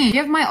mean?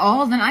 Give my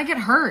all, then I get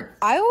hurt.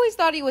 I always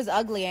thought he was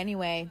ugly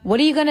anyway. What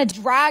are you gonna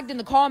drag in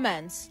the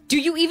comments? Do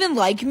you even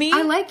like me?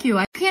 I like you.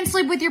 I can't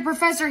sleep with your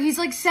professor. He's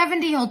like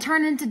 70. He'll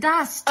turn into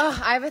dust.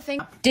 Ugh, I have a thing.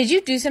 Did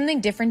you do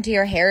something different to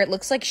your hair? It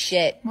looks like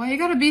shit. Why you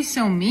gotta be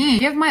so mean?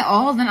 Give my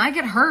all, then I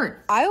get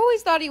hurt. I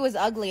always thought he was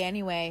ugly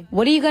anyway.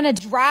 What are you gonna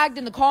drag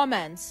in the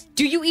comments?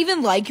 Do you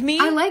even like me?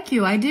 I like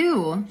you. I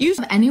do. Use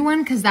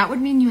anyone, cause that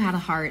would mean you had a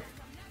heart.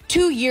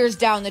 2 years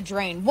down the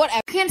drain.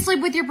 Whatever. Can't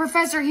sleep with your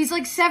professor. He's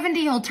like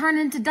 70. He'll turn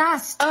into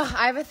dust. Ugh,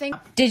 I have a thing.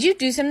 Did you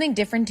do something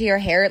different to your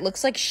hair? It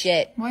looks like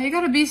shit. Why you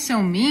gotta be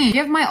so mean?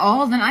 Give my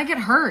all, then I get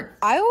hurt.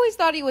 I always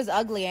thought he was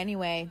ugly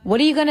anyway.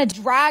 What are you gonna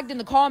drag in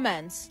the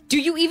comments? Do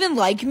you even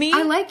like me?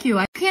 I like you.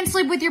 I can't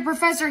sleep with your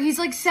professor. He's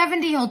like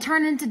 70. He'll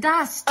turn into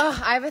dust.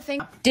 Ugh, I have a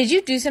thing. Did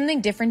you do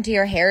something different to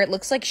your hair? It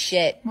looks like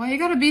shit. Why you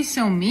gotta be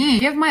so mean?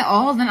 Give my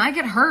all, then I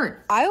get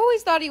hurt. I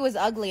always thought he was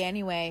ugly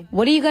anyway.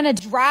 What are you gonna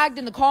drag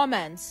in the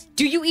comments?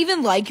 Do you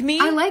even like me?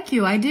 I like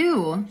you. I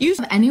do.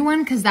 Use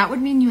anyone, cause that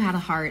would mean you had a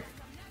heart.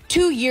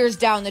 2 years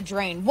down the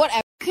drain.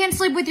 Whatever. Can't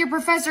sleep with your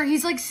professor.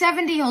 He's like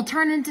 70. He'll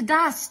turn into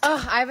dust.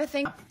 Ugh, I have a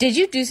thing. Did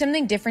you do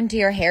something different to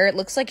your hair? It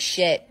looks like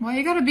shit. Why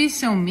you gotta be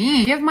so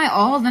mean? Give my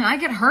all, then I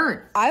get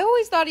hurt. I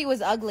always thought he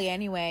was ugly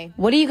anyway.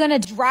 What are you gonna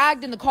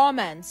drag in the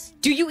comments?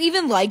 Do you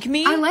even like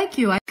me? I like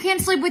you. I can't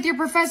sleep with your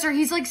professor.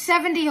 He's like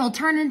 70. He'll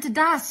turn into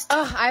dust.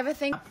 Ugh, I have a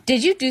thing.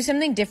 Did you do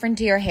something different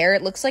to your hair?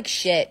 It looks like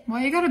shit.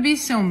 Why you gotta be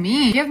so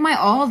mean? Give my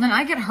all, then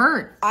I get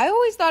hurt. I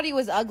always thought he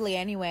was ugly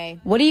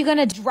anyway. What are you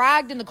gonna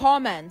drag in the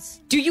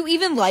comments? Do you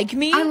even like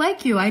me? I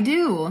like you. I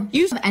do.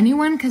 Use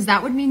anyone, cause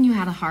that would mean you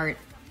had a heart.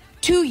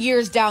 2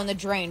 years down the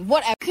drain.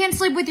 Whatever. Can't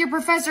sleep with your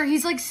professor.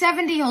 He's like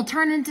 70. He'll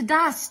turn into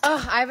dust.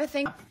 Ugh, I have a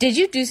thing. Did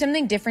you do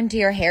something different to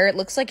your hair? It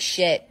looks like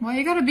shit. Why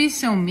you gotta be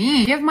so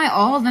mean? Give my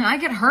all, then I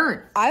get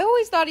hurt. I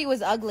always thought he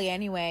was ugly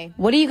anyway.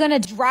 What are you gonna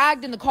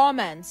drag in the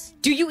comments?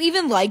 Do you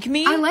even like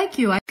me? I like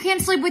you. I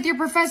can't sleep with your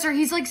professor.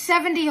 He's like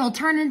 70. He'll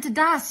turn into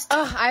dust.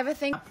 Ugh, I have a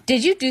thing.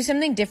 Did you do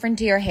something different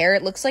to your hair?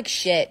 It looks like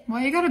shit.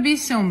 Why you gotta be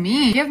so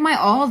mean? Give my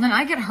all, then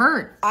I get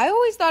hurt. I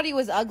always thought he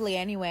was ugly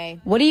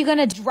anyway. What are you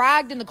gonna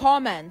drag in the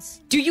comments?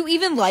 Do you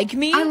even like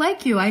me? I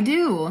like you. I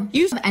do.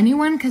 Use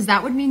anyone, cause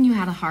that would mean you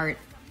had a heart.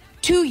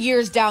 2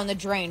 years down the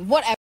drain.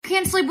 Whatever.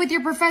 Can't sleep with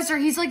your professor.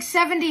 He's like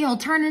 70. He'll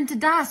turn into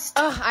dust.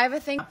 Ugh, I have a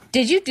thing.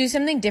 Did you do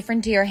something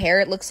different to your hair?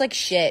 It looks like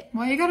shit.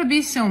 Why you gotta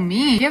be so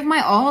mean? Give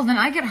my all, then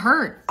I get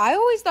hurt. I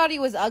always thought he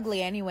was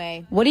ugly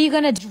anyway. What are you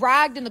gonna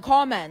drag in the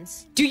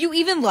comments? Do you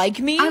even like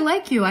me? I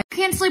like you. I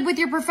can't sleep with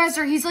your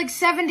professor. He's like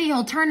 70.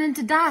 He'll turn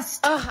into dust.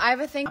 Ugh, I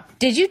have a thing.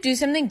 Did you do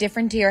something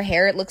different to your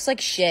hair? It looks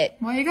like shit.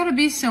 Why you gotta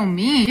be so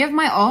mean? Give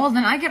my all,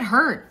 then I get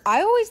hurt.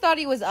 I always thought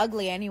he was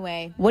ugly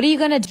anyway. What are you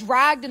gonna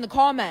drag in the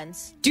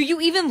comments? Do you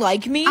even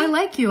like me? I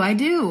like you. I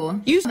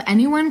do. Use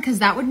anyone, cause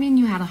that would mean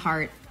you had a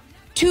heart.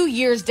 2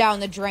 years down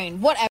the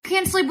drain. Whatever.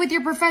 Can't sleep with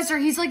your professor.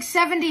 He's like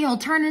 70. He'll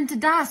turn into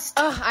dust.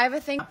 Ugh, I have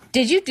a thing.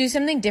 Did you do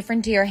something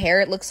different to your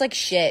hair? It looks like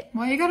shit.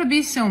 Why you gotta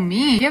be so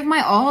mean? Give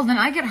my all, then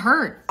I get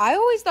hurt. I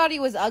always thought he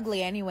was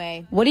ugly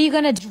anyway. What are you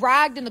gonna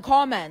drag in the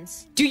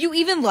comments? Do you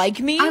even like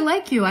me? I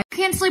like you. I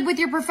can't sleep with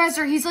your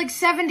professor. He's like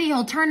 70.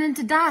 He'll turn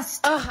into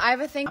dust. Ugh, I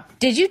have a thing.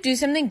 Did you do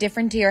something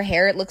different to your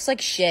hair? It looks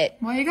like shit.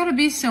 Why you gotta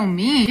be so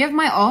mean? Give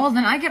my all,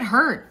 then I get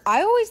hurt.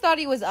 I always thought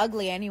he was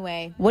ugly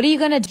anyway. What are you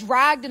gonna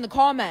drag in the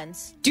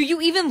comments? Do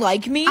you even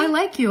like me? I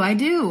like you. I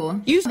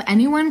do. Use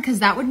anyone, cause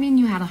that would mean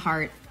you had a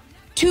heart.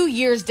 2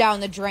 years down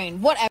the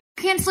drain. Whatever.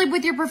 Can't sleep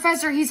with your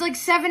professor. He's like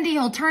 70.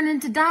 He'll turn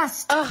into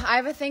dust. Ugh, I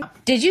have a thing.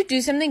 Did you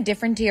do something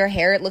different to your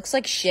hair? It looks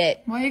like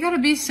shit. Why you gotta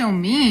be so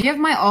mean? Give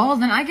my all,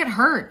 then I get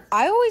hurt.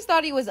 I always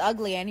thought he was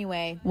ugly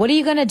anyway. What are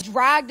you gonna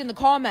drag in the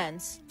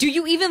comments? Do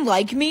you even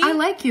like me? I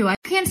like you. I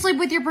Can't sleep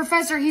with your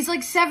professor. He's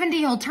like 70.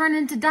 He'll turn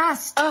into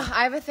dust. Ugh,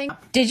 I have a thing.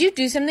 Did you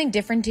do something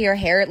different to your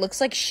hair? It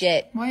looks like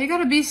shit. Why you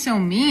gotta be so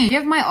mean?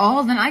 Give my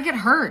all, then I get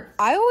hurt.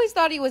 I always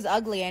thought he was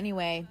ugly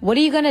anyway. What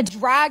are you gonna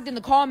drag in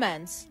the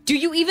comments? Do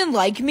you even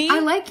like me? I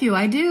like you,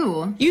 I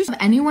do. Use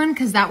anyone,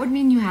 cause that would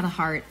mean you had a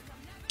heart.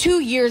 2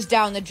 years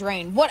down the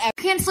drain. Whatever.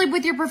 Can't sleep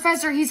with your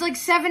professor. He's like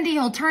 70.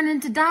 He'll turn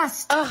into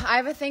dust. Ugh, I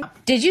have a thing.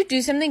 Did you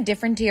do something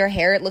different to your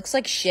hair? It looks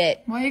like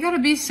shit. Why you gotta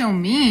be so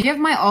mean? Give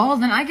my all,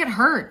 then I get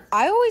hurt.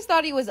 I always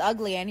thought he was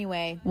ugly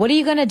anyway. What are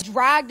you gonna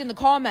drag in the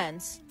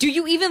comments? Do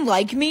you even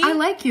like me? I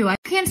like you. I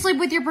can't sleep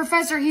with your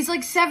professor. He's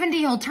like 70.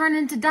 He'll turn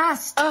into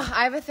dust. Ugh,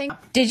 I have a thing.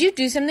 Did you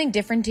do something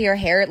different to your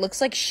hair? It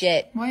looks like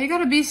shit. Why you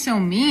gotta be so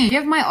mean?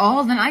 Give my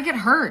all, then I get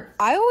hurt.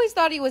 I always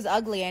thought he was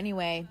ugly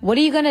anyway. What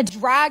are you gonna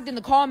drag in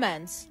the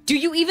comments? Do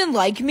you even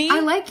like me? I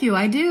like you,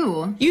 I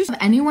do. Use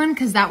anyone,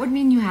 cause that would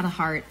mean you had a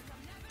heart.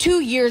 2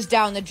 years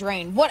down the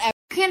drain. Whatever.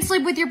 Can't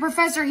sleep with your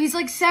professor. He's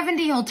like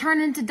 70. He'll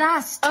turn into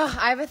dust. Ugh,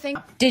 I have a thing.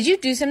 Did you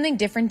do something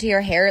different to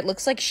your hair? It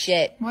looks like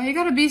shit. Why you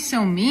gotta be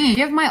so mean?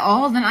 Give my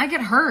all, then I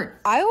get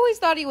hurt. I always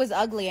thought he was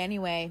ugly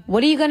anyway.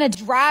 What are you gonna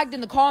drag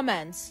in the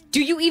comments?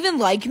 Do you even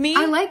like me?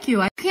 I like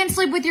you. I can't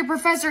sleep with your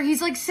professor.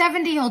 He's like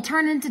 70. He'll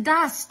turn into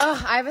dust.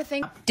 Ugh, I have a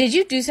thing. Did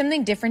you do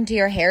something different to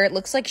your hair? It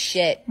looks like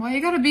shit. Why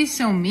you gotta be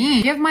so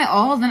mean? Give my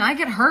all, then I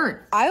get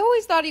hurt. I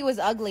always thought he was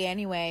ugly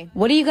anyway.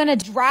 What are you gonna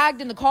drag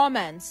in the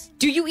comments?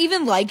 Do you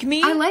even like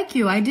me? I like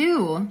you, I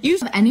do.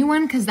 Use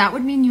anyone, cause that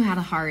would mean you had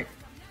a heart.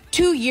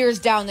 2 years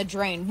down the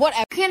drain.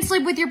 Whatever. Can't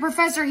sleep with your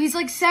professor. He's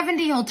like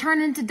 70. He'll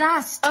turn into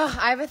dust. Ugh,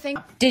 I have a thing.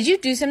 Did you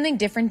do something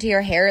different to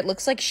your hair? It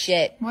looks like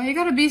shit. Why you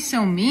gotta be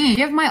so mean?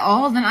 Give my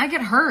all, then I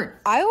get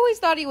hurt. I always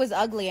thought he was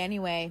ugly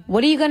anyway.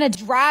 What are you gonna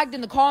drag in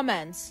the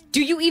comments?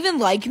 Do you even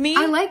like me?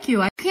 I like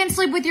you. I can't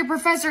sleep with your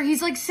professor.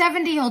 He's like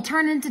 70. He'll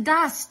turn into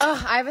dust.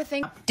 Ugh, I have a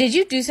thing. Did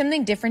you do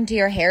something different to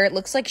your hair? It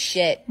looks like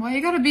shit. Why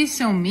you gotta be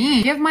so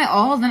mean? Give my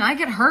all, then I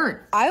get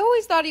hurt. I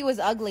always thought he was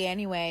ugly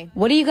anyway.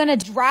 What are you gonna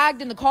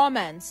drag in the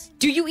comments?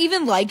 Do you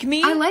even like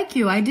me? I like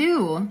you, I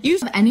do.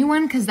 Use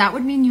anyone, cause that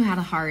would mean you had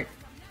a heart.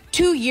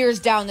 2 years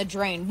down the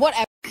drain.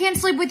 Whatever. Can't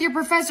sleep with your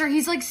professor.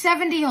 He's like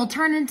 70. He'll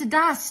turn into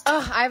dust.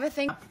 Ugh, I have a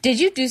thing. Did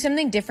you do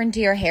something different to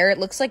your hair? It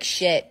looks like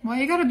shit. Why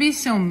you gotta be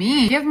so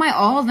mean? Give my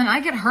all, then I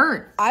get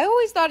hurt. I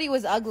always thought he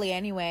was ugly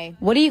anyway.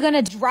 What are you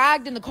gonna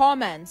drag in the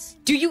comments?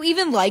 Do you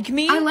even like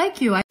me? I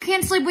like you. I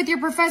can't sleep with your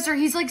professor.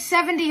 He's like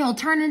 70. He'll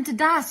turn into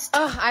dust.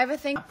 Ugh, I have a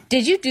thing.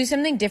 Did you do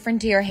something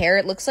different to your hair?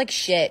 It looks like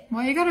shit.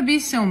 Why you gotta be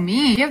so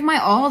mean? Give my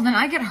all, then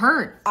I get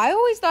hurt. I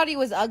always thought he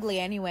was ugly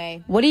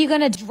anyway. What are you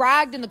gonna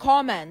drag in the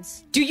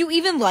comments? Do you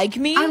even like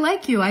me? I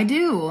like you, I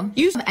do.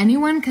 Use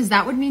anyone, cause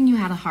that would mean you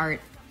had a heart.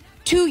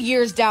 2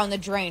 years down the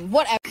drain.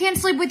 Whatever. Can't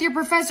sleep with your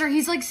professor.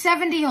 He's like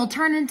 70. He'll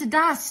turn into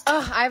dust.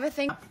 Ugh, I have a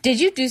thing. Did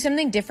you do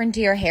something different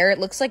to your hair? It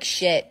looks like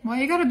shit. Why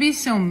you gotta be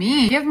so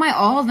mean? Give my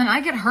all, then I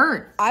get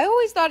hurt. I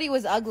always thought he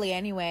was ugly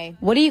anyway.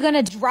 What are you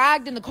gonna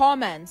drag in the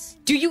comments?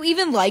 Do you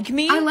even like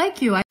me? I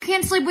like you. I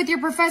can't sleep with your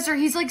professor.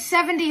 He's like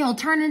 70. He'll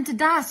turn into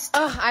dust.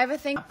 Ugh, I have a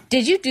thing.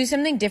 Did you do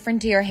something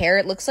different to your hair?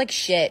 It looks like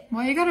shit.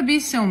 Why you gotta be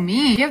so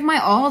mean? Give my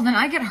all, then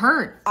I get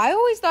hurt. I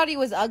always thought he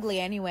was ugly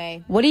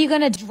anyway. What are you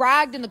gonna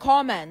drag in the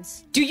comments?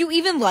 Do you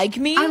even like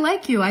me? I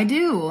like you, I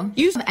do.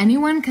 Use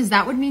anyone, cause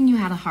that would mean you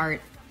had a heart.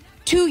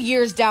 2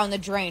 years down the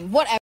drain.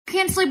 Whatever.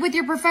 Can't sleep with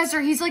your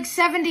professor. He's like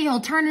 70. He'll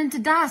turn into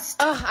dust.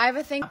 Ugh, I have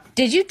a thing.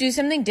 Did you do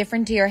something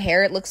different to your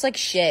hair? It looks like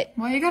shit.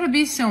 Why you gotta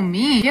be so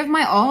mean? Give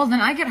my all,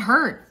 then I get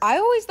hurt. I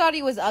always thought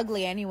he was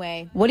ugly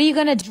anyway. What are you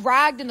gonna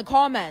drag in the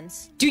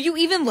comments? Do you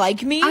even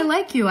like me? I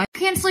like you. I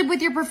can't sleep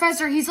with your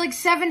professor. He's like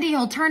 70.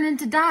 He'll turn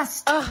into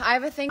dust. Ugh, I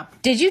have a thing.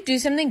 Did you do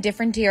something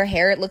different to your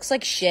hair? It looks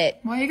like shit.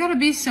 Why you gotta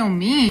be so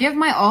mean? Give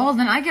my all,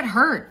 then I get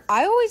hurt.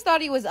 I always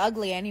thought he was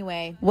ugly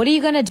anyway. What are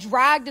you gonna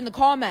drag in the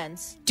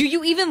comments? Do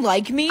you even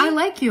like me? I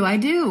like you, I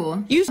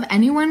do. Use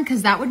anyone,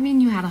 cause that would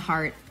mean you had a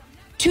heart.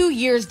 2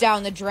 years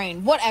down the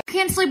drain. Whatever.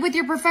 Can't sleep with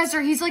your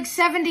professor. He's like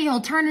 70.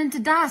 He'll turn into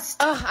dust.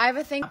 Ugh, I have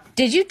a thing.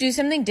 Did you do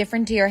something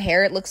different to your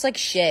hair? It looks like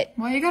shit.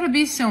 Why you gotta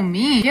be so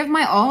mean? Give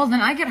my all,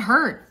 then I get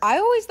hurt. I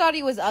always thought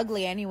he was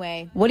ugly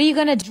anyway. What are you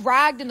gonna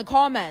drag in the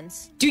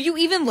comments? Do you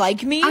even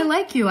like me? I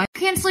like you. I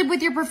can't sleep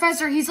with your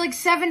professor. He's like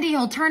 70.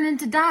 He'll turn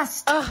into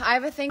dust. Ugh, I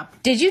have a thing.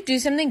 Did you do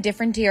something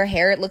different to your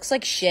hair? It looks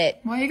like shit.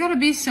 Why you gotta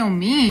be so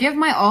mean? Give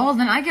my all,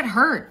 then I get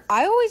hurt.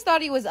 I always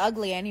thought he was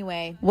ugly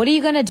anyway. What are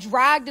you gonna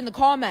drag in the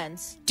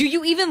comments? Do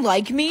you even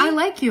like me? I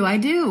like you, I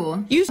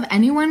do. Use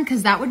anyone,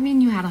 cause that would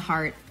mean you had a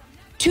heart.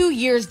 2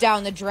 years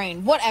down the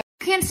drain. Whatever.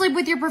 Can't sleep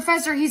with your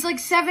professor. He's like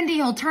 70.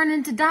 He'll turn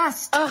into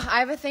dust. Ugh, I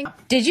have a thing.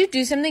 Did you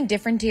do something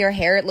different to your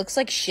hair? It looks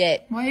like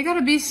shit. Why you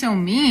gotta be so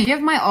mean?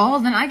 Give my all,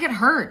 then I get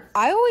hurt.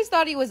 I always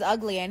thought he was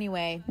ugly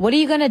anyway. What are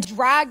you gonna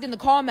drag in the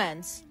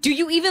comments? Do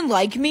you even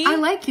like me? I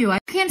like you. I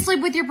can't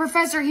sleep with your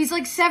professor. He's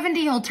like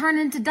 70. He'll turn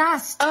into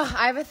dust. Ugh,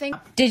 I have a thing.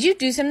 Did you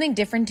do something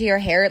different to your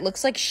hair? It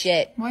looks like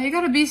shit. Why you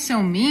gotta be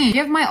so mean?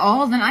 Give my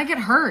all, then I get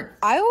hurt.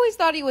 I always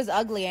thought he was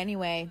ugly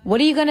anyway. What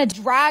are you gonna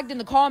drag in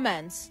the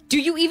comments? Do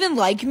you even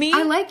like me?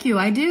 I like you.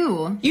 I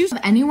do. Use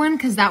anyone,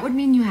 cause that would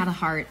mean you had a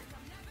heart.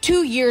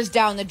 2 years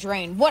down the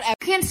drain. Whatever.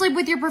 Can't sleep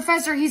with your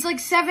professor. He's like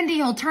 70.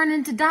 He'll turn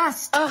into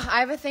dust. Ugh,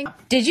 I have a thing.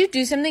 Did you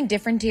do something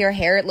different to your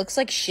hair? It looks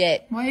like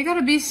shit. Why you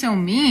gotta be so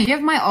mean?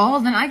 Give my all,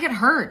 then I get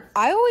hurt.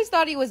 I always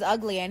thought he was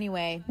ugly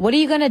anyway. What are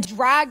you gonna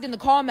drag in the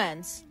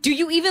comments? Do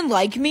you even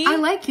like me? I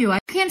like you. I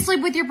can't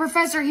sleep with your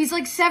professor. He's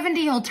like 70.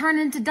 He'll turn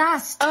into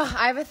dust. Ugh,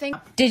 I have a thing.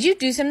 Did you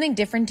do something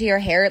different to your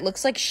hair? It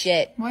looks like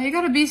shit. Why you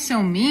gotta be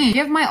so mean?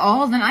 Give my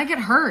all, then I get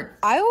hurt.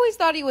 I always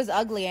thought he was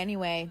ugly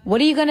anyway. What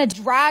are you gonna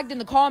drag in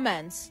the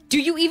comments? Do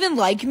you even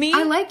like me?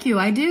 I like you.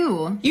 I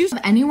do. Use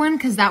anyone,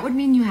 cause that would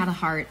mean you had a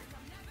heart.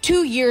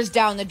 2 years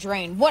down the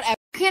drain. Whatever.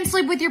 Can't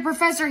sleep with your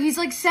professor. He's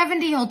like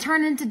 70. He'll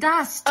turn into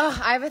dust. Ugh,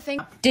 I have a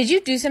thing. Did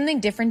you do something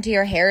different to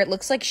your hair? It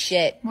looks like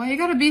shit. Why you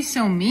gotta be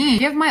so mean?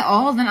 Give my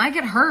all, then I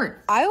get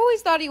hurt. I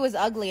always thought he was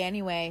ugly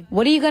anyway.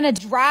 What are you gonna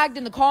drag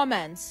in the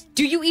comments?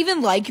 Do you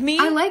even like me?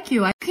 I like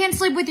you. I can't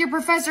sleep with your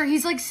professor.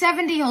 He's like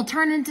 70. He'll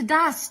turn into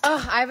dust.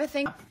 Ugh, I have a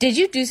thing. Did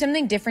you do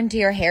something different to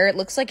your hair? It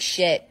looks like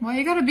shit. Why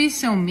you gotta be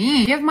so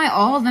mean? Give my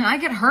all, then I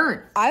get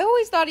hurt. I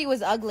always thought he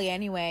was ugly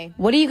anyway.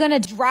 What are you gonna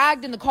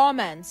drag in the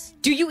comments?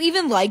 Do you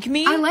even like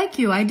me? I like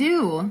you. I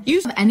do.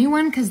 Use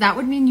anyone, cause that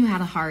would mean you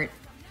had a heart.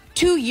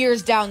 2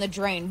 years down the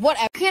drain.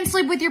 Whatever. Can't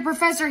sleep with your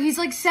professor. He's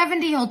like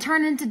 70. He'll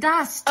turn into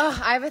dust. Ugh,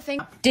 I have a thing.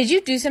 Did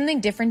you do something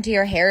different to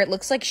your hair? It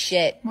looks like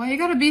shit. Why you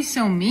gotta be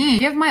so mean?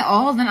 Give my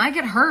all, then I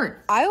get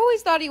hurt. I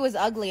always thought he was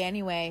ugly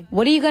anyway.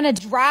 What are you gonna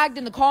drag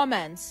in the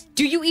comments?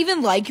 Do you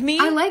even like me?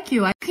 I like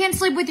you. I can't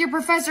sleep with your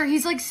professor.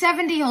 He's like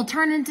 70. He'll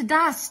turn into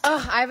dust.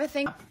 Ugh, I have a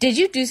thing. Did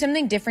you do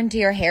something different to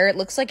your hair? It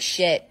looks like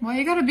shit. Why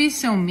you gotta be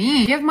so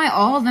mean? Give my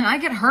all, then I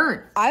get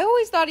hurt. I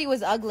always thought he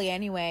was ugly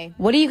anyway.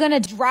 What are you gonna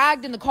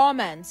drag in the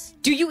comments?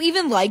 Do you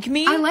even like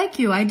me? I like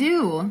you. I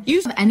do.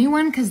 Use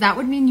anyone, cause that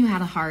would mean you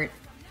had a heart.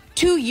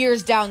 2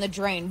 years down the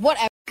drain.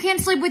 Whatever. Can't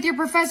sleep with your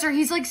professor.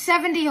 He's like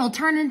 70. He'll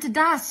turn into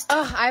dust.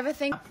 Ugh, I have a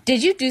thing.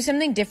 Did you do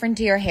something different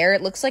to your hair?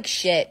 It looks like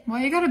shit.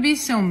 Why you gotta be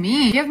so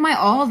mean? Give my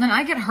all, then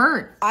I get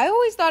hurt. I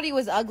always thought he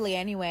was ugly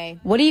anyway.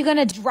 What are you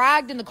gonna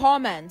drag in the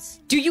comments?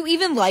 Do you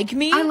even like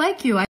me? I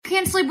like you. I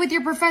can't sleep with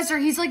your professor.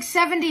 He's like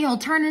 70. He'll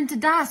turn into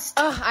dust.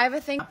 Ugh, I have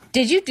a thing.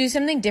 Did you do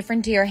something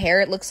different to your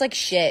hair? It looks like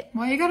shit.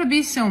 Why you gotta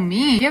be so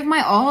mean? Give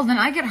my all, then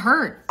I get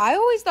hurt. I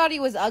always thought he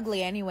was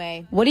ugly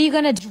anyway. What are you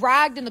gonna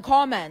drag in the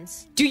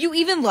comments? Do you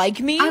even like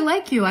me? I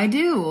like you. I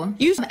do.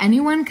 Use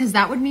anyone, cause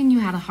that would mean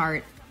you had a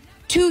heart.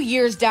 2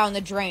 years down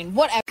the drain.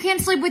 Whatever.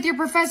 Can't sleep with your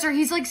professor.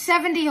 He's like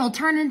 70. He'll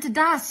turn into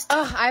dust.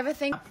 Ugh, I have a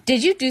thing.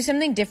 Did you do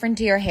something different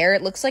to your hair?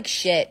 It looks like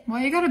shit.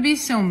 Why you gotta be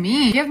so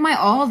mean? Give my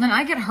all, then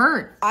I get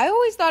hurt. I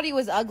always thought he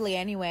was ugly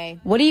anyway.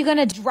 What are you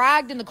gonna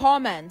drag in the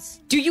comments?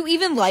 Do you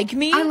even like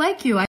me? I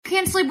like you. I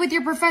can't sleep with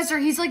your professor.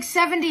 He's like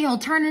 70. He'll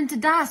turn into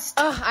dust.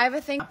 Ugh, I have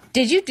a thing.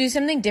 Did you do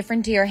something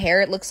different to your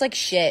hair? It looks like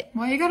shit.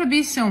 Why you gotta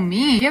be so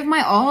mean? Give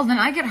my all, then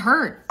I get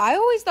hurt. I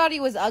always thought he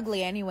was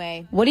ugly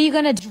anyway. What are you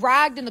gonna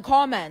drag in the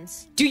comments?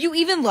 Do you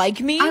even like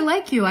me? I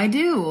like you. I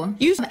do.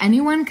 Use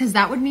anyone, cause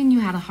that would mean you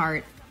had a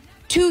heart.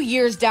 2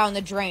 years down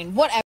the drain.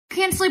 Whatever.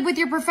 Can't sleep with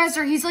your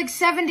professor. He's like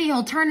 70.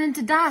 He'll turn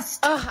into dust.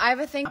 Ugh, I have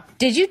a thing.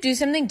 Did you do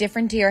something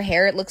different to your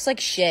hair? It looks like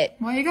shit.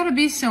 Why you gotta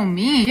be so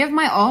mean? Give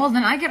my all,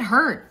 then I get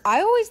hurt.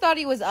 I always thought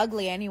he was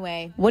ugly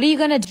anyway. What are you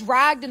gonna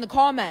drag in the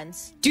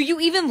comments? Do you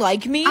even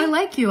like me? I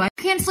like you. I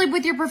can't sleep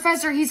with your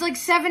professor. He's like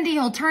 70.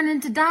 He'll turn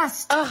into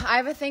dust. Ugh, I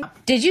have a thing.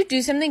 Did you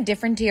do something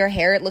different to your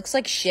hair? It looks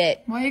like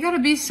shit. Why you gotta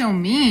be so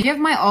mean? Give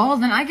my all,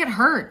 then I get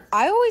hurt.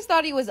 I always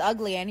thought he was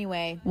ugly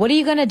anyway. What are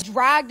you gonna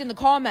drag in the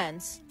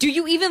comments? Do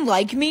you even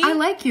like me? I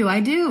like you. I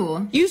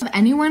do. Use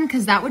anyone,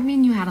 cause that would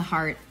mean you had a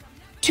heart.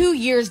 2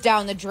 years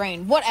down the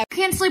drain. Whatever.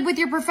 Can't sleep with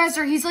your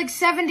professor. He's like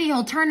 70.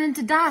 He'll turn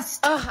into dust.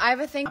 Ugh, I have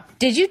a thing.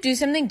 Did you do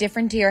something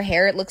different to your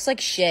hair? It looks like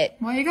shit.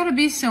 Why you gotta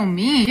be so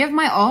mean? Give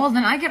my all,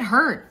 then I get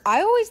hurt.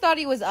 I always thought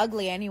he was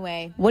ugly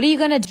anyway. What are you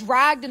gonna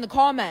drag in the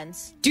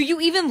comments? Do you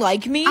even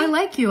like me? I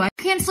like you. I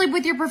can't sleep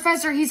with your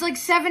professor. He's like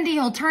 70.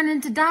 He'll turn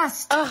into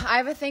dust. Ugh, I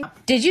have a thing.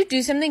 Did you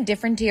do something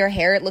different to your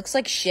hair? It looks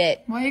like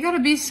shit. Why you gotta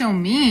be so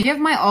mean? Give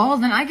my all,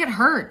 then I get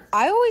hurt.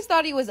 I always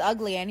thought he was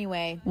ugly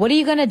anyway. What are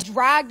you gonna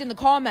drag in the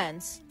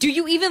comments? Do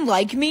you even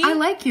like me? I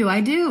like you.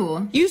 I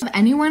do. Use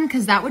anyone,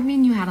 cause that would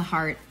mean you had a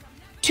heart.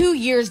 2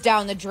 years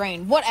down the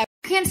drain. Whatever.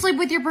 Can't sleep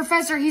with your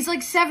professor. He's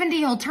like 70.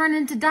 He'll turn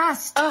into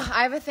dust. Ugh,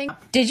 I have a thing.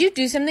 Did you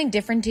do something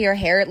different to your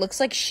hair? It looks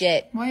like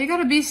shit. Why you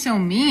gotta be so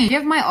mean?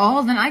 Give my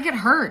all, then I get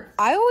hurt.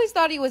 I always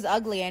thought he was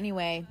ugly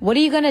anyway. What are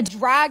you gonna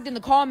drag in the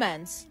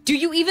comments? Do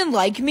you even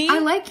like me? I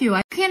like you.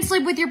 I can't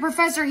sleep with your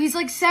professor. He's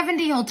like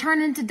 70. He'll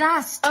turn into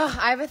dust. Ugh,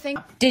 I have a thing.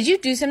 Did you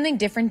do something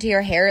different to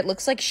your hair? It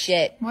looks like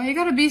shit. Why you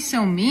gotta be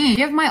so mean?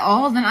 Give my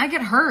all, then I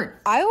get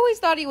hurt. I always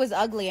thought he was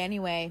ugly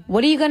anyway.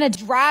 What are you gonna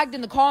drag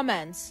in the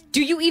comments?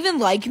 Do you even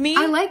like me?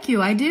 I like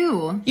you. I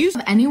do. Use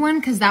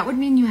anyone, cause that would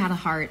mean you had a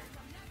heart.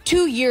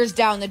 2 years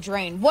down the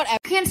drain. Whatever.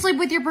 Can't sleep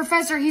with your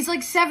professor. He's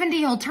like 70.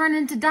 He'll turn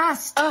into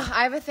dust. Ugh,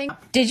 I have a thing.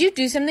 Did you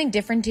do something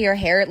different to your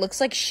hair? It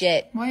looks like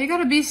shit. Why you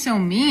gotta be so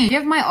mean?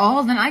 Give my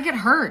all, then I get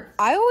hurt.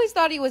 I always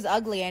thought he was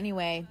ugly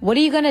anyway. What are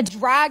you gonna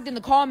drag in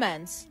the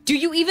comments? Do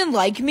you even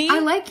like me? I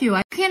like you.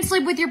 I can't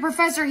sleep with your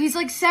professor. He's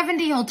like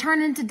 70. He'll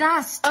turn into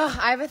dust. Ugh,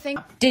 I have a thing.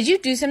 Did you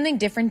do something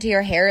different to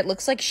your hair? It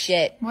looks like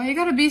shit. Why you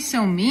gotta be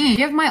so mean?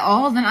 Give my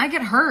all, then I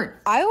get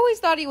hurt. I always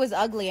thought he was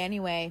ugly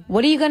anyway.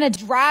 What are you gonna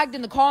drag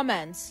in the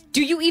comments?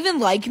 Do you even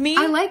like me?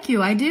 I like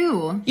you. I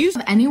do. Use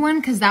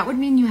anyone, cause that would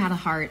mean you had a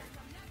heart.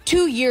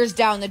 2 years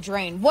down the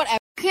drain. Whatever.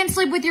 Can't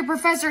sleep with your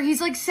professor. He's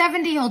like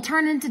 70. He'll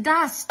turn into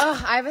dust.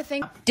 Ugh, I have a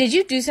thing. Did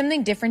you do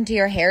something different to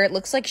your hair? It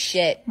looks like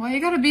shit. Why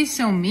you gotta be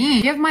so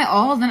mean? Give my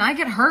all, then I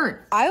get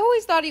hurt. I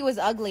always thought he was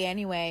ugly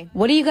anyway.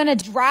 What are you gonna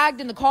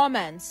drag in the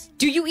comments?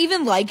 Do you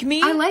even like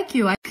me? I like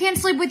you. I can't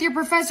sleep with your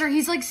professor.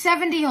 He's like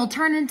 70. He'll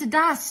turn into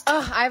dust.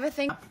 Ugh, I have a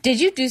thing. Did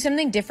you do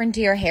something different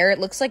to your hair? It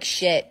looks like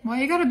shit. Why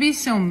you gotta be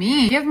so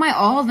mean? Give my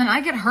all, then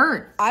I get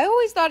hurt. I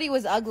always thought he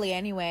was ugly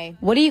anyway.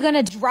 What are you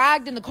gonna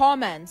drag in the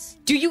comments?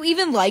 Do you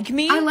even like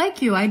me? I like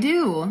you. I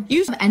do.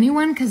 Use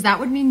anyone, cause that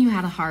would mean you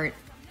had a heart.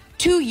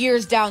 2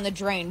 years down the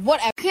drain.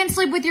 Whatever. Can't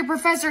sleep with your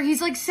professor.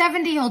 He's like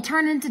 70. He'll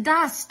turn into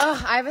dust.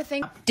 Ugh, I have a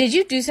thing. Did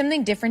you do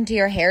something different to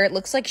your hair? It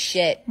looks like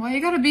shit. Why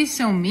you gotta be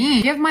so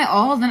mean? Give my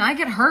all, then I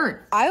get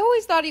hurt. I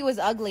always thought he was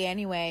ugly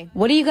anyway.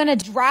 What are you gonna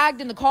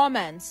drag in the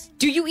comments?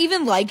 Do you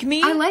even like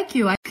me? I like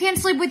you. I can't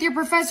sleep with your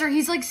professor.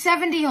 He's like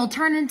 70. He'll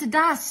turn into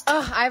dust.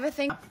 Ugh, I have a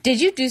thing. Did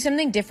you do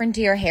something different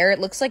to your hair? It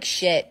looks like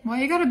shit.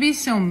 Why you gotta be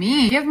so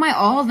mean? Give my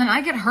all, then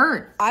I get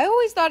hurt. I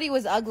always thought he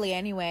was ugly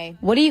anyway.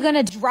 What are you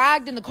gonna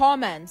drag in the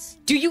comments?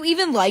 Do you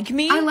even like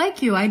me? I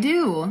like you. I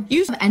do.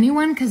 Use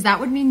anyone, cause that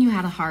would mean you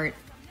had a heart.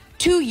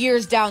 2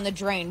 years down the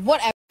drain.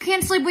 Whatever.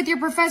 Can't sleep with your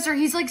professor.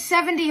 He's like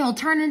 70. He'll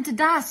turn into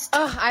dust.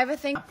 Ugh, I have a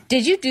thing.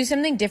 Did you do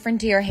something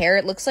different to your hair?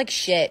 It looks like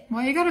shit.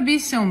 Why you gotta be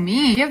so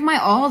mean? Give my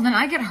all, then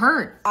I get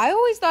hurt. I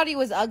always thought he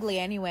was ugly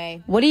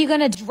anyway. What are you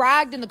gonna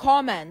drag in the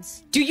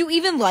comments? Do you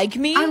even like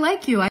me? I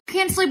like you. I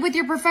can't sleep with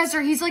your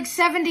professor. He's like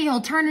 70.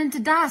 He'll turn into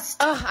dust.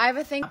 Ugh, I have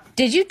a thing.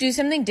 Did you do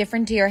something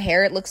different to your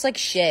hair? It looks like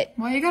shit.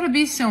 Why you gotta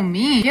be so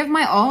mean? Give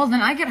my all,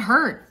 then I get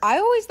hurt. I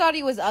always thought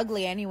he was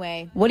ugly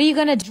anyway. What are you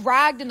gonna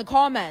drag in the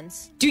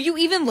comments? Do you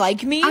even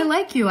like me? I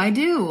like you. I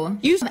do.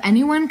 Use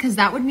anyone, cause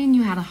that would mean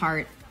you had a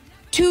heart.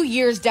 2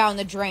 years down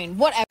the drain.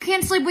 Whatever.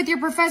 Can't sleep with your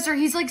professor.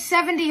 He's like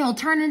 70. He'll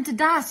turn into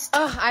dust.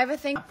 Ugh, I have a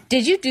thing.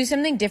 Did you do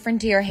something different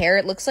to your hair?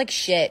 It looks like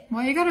shit.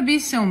 Why you gotta be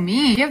so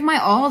mean? Give my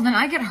all, then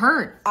I get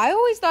hurt. I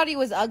always thought he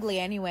was ugly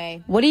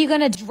anyway. What are you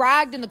gonna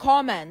drag in the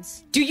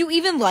comments? Do you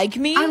even like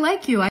me? I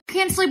like you. I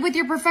can't sleep with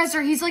your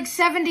professor. He's like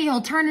 70.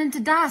 He'll turn into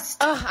dust.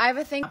 Ugh, I have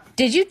a thing.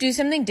 Did you do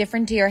something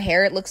different to your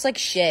hair? It looks like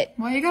shit.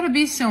 Why you gotta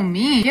be so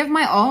mean? Give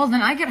my all,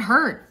 then I get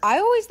hurt. I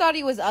always thought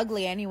he was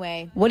ugly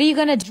anyway. What are you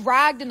gonna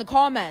drag in the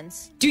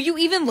comments? Do you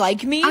even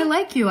like me? I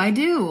like you. I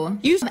do.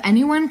 Use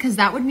anyone, cause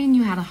that would mean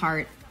you had a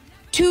heart.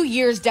 2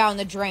 years down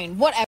the drain.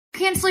 Whatever.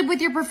 Can't sleep with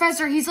your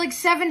professor. He's like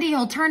 70.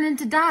 He'll turn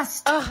into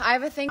dust. Ugh, I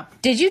have a thing.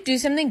 Did you do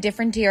something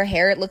different to your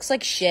hair? It looks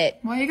like shit.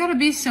 Why you gotta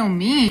be so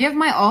mean? Give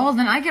my all,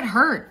 then I get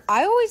hurt.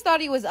 I always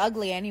thought he was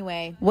ugly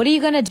anyway. What are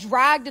you gonna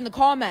drag in the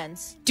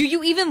comments? Do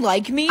you even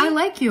like me? I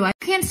like you. I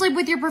can't sleep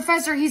with your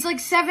professor. He's like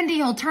 70.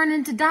 He'll turn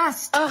into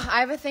dust. Ugh,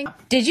 I have a thing.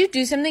 Did you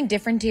do something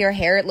different to your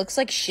hair? It looks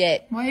like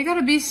shit. Why you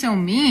gotta be so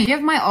mean?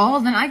 Give my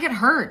all, then I get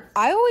hurt.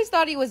 I always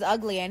thought he was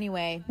ugly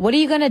anyway. What are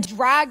you gonna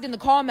drag in the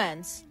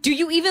comments? Do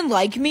you even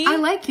like me? I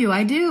like you.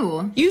 I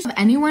do. Use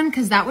anyone,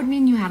 cause that would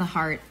mean you had a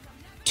heart.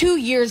 2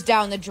 years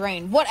down the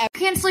drain. Whatever.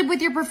 Can't sleep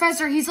with your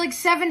professor. He's like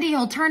 70.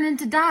 He'll turn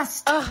into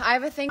dust. Ugh, I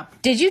have a thing.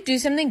 Did you do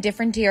something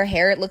different to your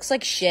hair? It looks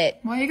like shit.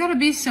 Why you gotta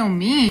be so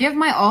mean? Give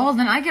my all,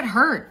 then I get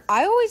hurt.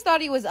 I always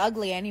thought he was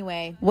ugly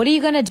anyway. What are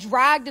you gonna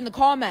drag in the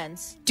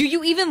comments? Do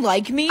you even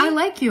like me? I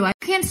like you. I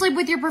can't sleep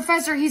with your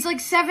professor. He's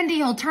like 70.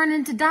 He'll turn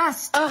into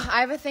dust. Ugh,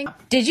 I have a thing.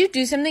 Did you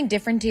do something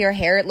different to your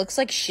hair? It looks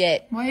like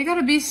shit. Why you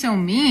gotta be so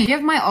mean?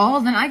 Give my all,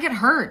 then I get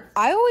hurt.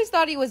 I always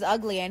thought he was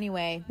ugly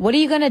anyway. What are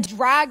you gonna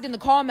drag in the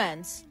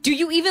comments? Do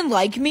you even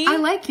like me? I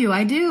like you.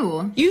 I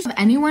do. Use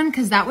anyone,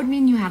 cause that would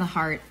mean you had a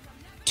heart.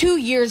 2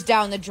 years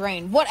down the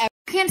drain. Whatever.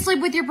 Can't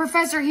sleep with your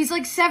professor. He's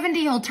like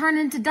 70. He'll turn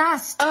into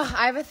dust. Ugh,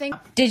 I have a thing.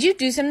 Did you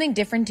do something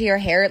different to your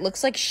hair? It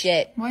looks like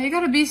shit. Why you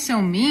gotta be so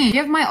mean?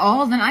 Give my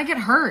all, then I get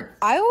hurt.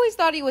 I always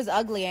thought he was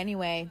ugly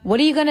anyway. What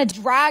are you gonna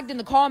drag in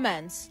the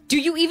comments? Do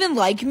you even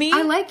like me?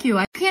 I like you.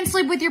 I can't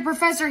sleep with your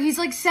professor. He's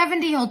like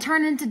 70. He'll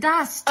turn into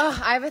dust.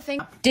 Ugh, I have a thing.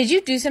 Did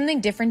you do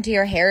something different to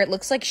your hair? It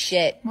looks like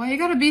shit. Why you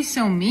gotta be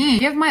so mean?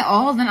 Give my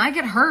all, then I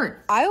get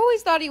hurt. I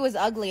always thought he was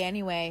ugly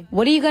anyway.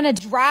 What are you gonna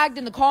drag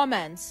in the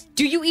comments?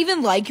 Do you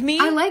even like me?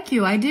 I like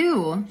you. I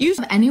do. Use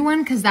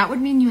anyone, cause that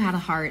would mean you had a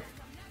heart.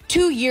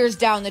 2 years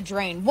down the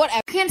drain.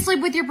 Whatever. Can't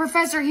sleep with your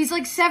professor. He's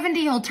like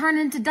 70. He'll turn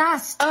into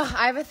dust. Ugh,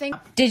 I have a thing.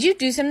 Did you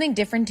do something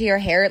different to your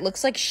hair? It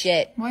looks like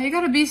shit. Why you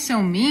gotta be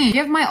so mean?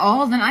 Give my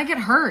all, then I get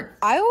hurt.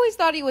 I always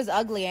thought he was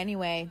ugly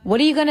anyway. What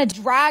are you gonna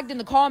dragged in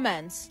the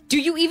comments? Do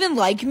you even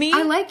like me?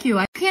 I like you.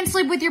 I can't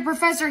sleep with your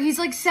professor. He's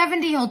like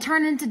 70. He'll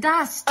turn into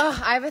dust.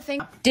 Ugh, I have a thing.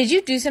 Did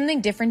you do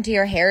something different to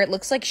your hair? It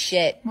looks like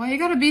shit. Why you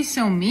gotta be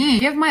so mean?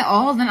 Give my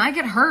all, then I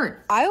get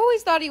hurt. I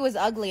always thought he was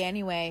ugly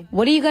anyway.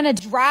 What are you gonna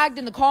dragged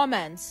in the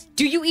comments?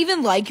 Do you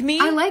even like me?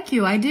 I like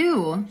you. I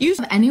do. Use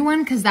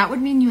anyone, cause that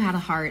would mean you had a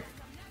heart.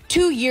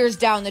 2 years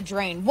down the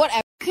drain.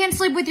 Whatever. Can't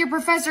sleep with your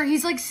professor.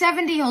 He's like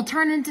 70. He'll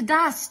turn into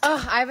dust.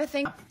 Ugh, I have a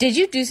thing. Did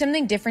you do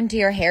something different to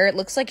your hair? It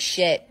looks like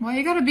shit. Why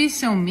you gotta be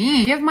so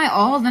mean? Give my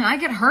all, then I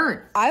get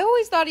hurt. I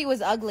always thought he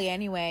was ugly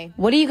anyway.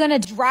 What are you gonna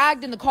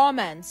dragged in the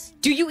comments?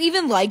 Do you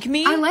even like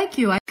me? I like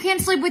you. I can't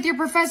sleep with your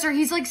professor.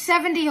 He's like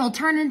 70. He'll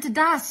turn into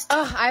dust.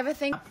 Ugh, I have a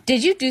thing.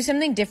 Did you do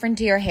something different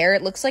to your hair?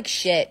 It looks like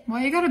shit.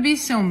 Why you gotta be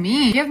so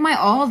mean? Give my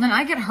all, then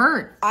I get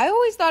hurt. I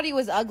always thought he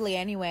was ugly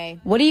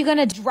anyway. What are you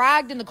gonna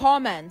dragged in the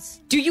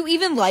comments? Do you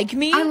even like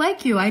me? I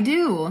like you. I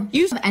do.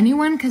 Use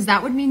anyone, cause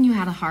that would mean you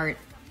had a heart.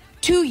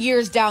 2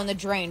 years down the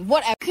drain.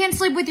 Whatever. Can't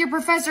sleep with your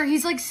professor.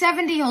 He's like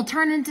 70. He'll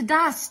turn into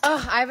dust.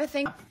 Ugh, I have a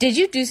thing. Did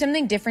you do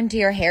something different to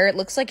your hair? It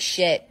looks like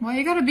shit. Why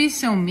you gotta be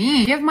so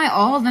mean? Give my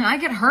all, then I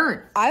get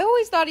hurt. I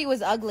always thought he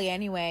was ugly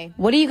anyway.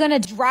 What are you gonna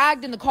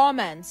dragged in the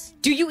comments?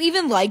 Do you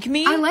even like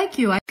me? I like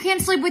you. I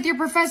can't sleep with your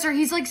professor.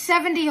 He's like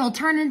 70. He'll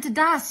turn into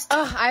dust.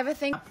 Ugh, I have a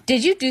thing.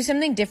 Did you do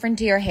something different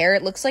to your hair?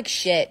 It looks like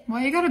shit.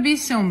 Why you gotta be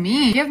so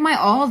mean? Give my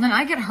all, then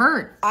I get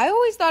hurt. I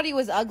always thought he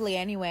was ugly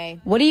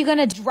anyway. What are you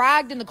gonna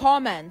dragged in the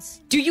comments?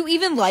 Do you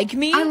even like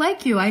me? I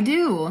like you. I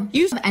do.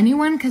 Use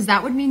anyone, cause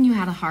that would mean you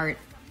had a heart.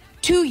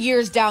 2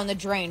 years down the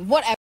drain.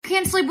 Whatever.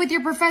 Can't sleep with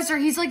your professor.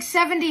 He's like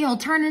 70. He'll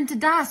turn into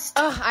dust.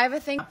 Ugh, I have a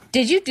thing.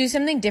 Did you do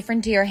something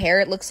different to your hair?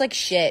 It looks like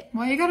shit.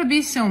 Why you gotta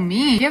be so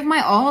mean? Give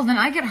my all, then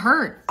I get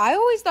hurt. I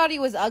always thought he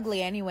was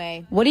ugly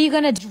anyway. What are you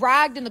gonna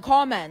dragged in the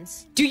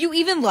comments? Do you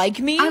even like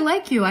me? I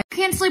like you. I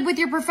can't sleep with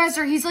your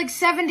professor. He's like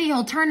 70.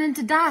 He'll turn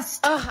into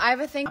dust. Ugh, I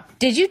have a thing.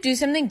 Did you do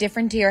something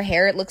different to your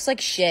hair? It looks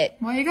like shit.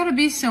 Why you gotta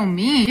be so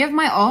mean? Give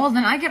my all,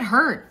 then I get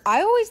hurt.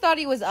 I always thought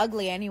he was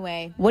ugly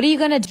anyway. What are you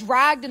gonna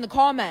dragged in the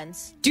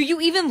comments? Do you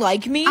even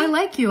like me? I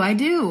like you. I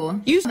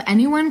do. Use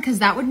anyone, cause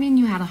that would mean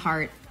you had a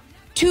heart.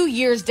 2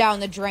 years down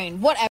the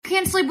drain. Whatever.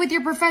 Can't sleep with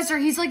your professor.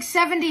 He's like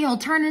 70. He'll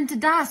turn into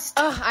dust.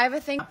 Ugh, I have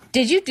a thing.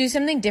 Did you do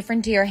something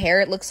different to your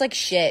hair? It looks like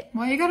shit.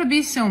 Why you gotta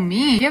be so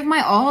mean? Give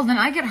my all, then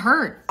I get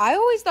hurt. I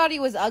always thought he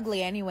was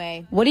ugly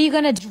anyway. What are you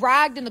gonna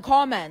dragged in the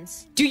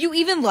comments? Do you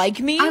even like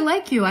me? I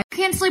like you. I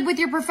can't sleep with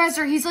your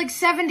professor. He's like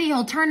 70.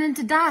 He'll turn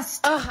into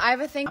dust. Ugh, I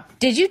have a thing.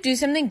 Did you do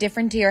something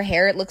different to your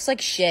hair? It looks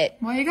like shit.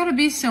 Why you gotta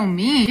be so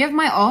mean? Give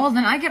my all,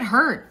 then I get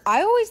hurt.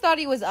 I always thought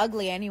he was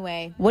ugly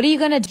anyway. What are you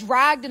gonna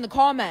dragged in the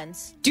comments?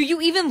 Do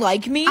you even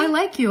like me? I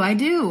like you. I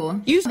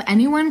do. Use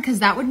anyone, cause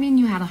that would mean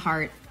you had a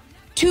heart.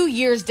 2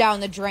 years down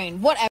the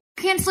drain. Whatever.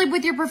 Can't sleep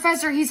with your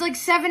professor. He's like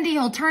 70.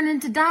 He'll turn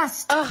into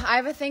dust. Ugh, I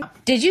have a thing.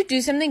 Did you do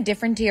something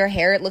different to your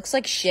hair? It looks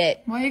like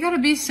shit. Why you gotta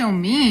be so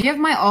mean? Give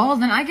my all,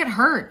 then I get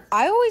hurt.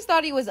 I always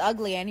thought he was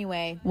ugly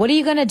anyway. What are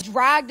you gonna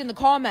dragged in the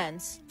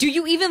comments? Do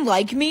you even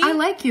like me? I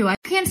like you. I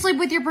can't sleep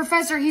with your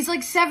professor. He's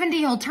like 70.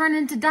 He'll turn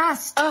into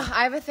dust. Ugh,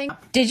 I have a thing.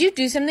 Did you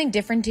do something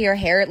different to your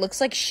hair? It looks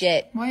like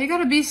shit. Why you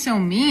gotta be so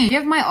mean?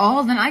 Give my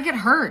all, then I get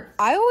hurt.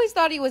 I always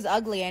thought he was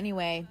ugly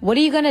anyway. What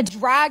are you gonna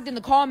dragged in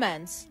the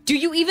comments? Do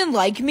you even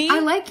like me? I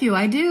like you.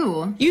 I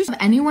do. Use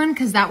anyone,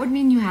 cause that would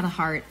mean you had a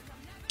heart.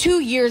 2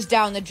 years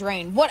down the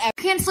drain. Whatever.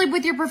 Can't sleep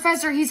with your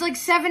professor. He's like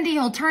 70.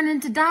 He'll turn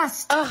into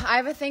dust. Ugh, I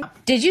have a thing.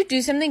 Did you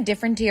do something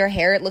different to your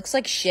hair? It looks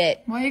like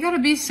shit. Why you gotta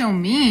be so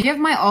mean? Give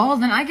my all,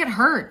 then I get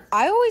hurt.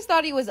 I always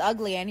thought he was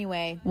ugly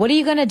anyway. What are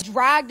you gonna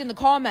dragged in the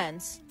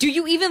comments? Do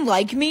you even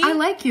like me? I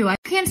like you. I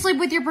can't sleep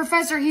with your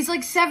professor. He's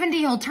like 70.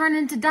 He'll turn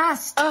into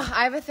dust. Ugh,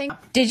 I have a thing.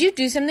 Did you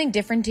do something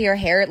different to your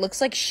hair? It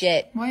looks like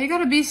shit. Why you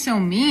gotta be so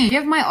mean?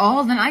 Give my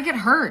all, then I get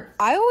hurt.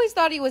 I always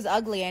thought he was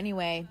ugly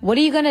anyway. What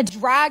are you gonna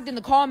dragged in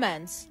the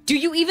comments? Do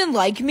you even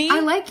like me? I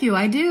like you.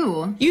 I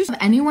do. Use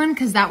anyone,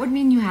 cause that would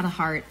mean you had a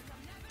heart.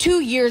 2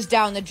 years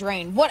down the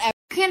drain. Whatever.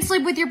 Can't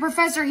sleep with your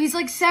professor. He's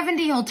like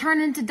 70. He'll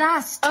turn into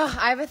dust. Ugh,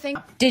 I have a thing.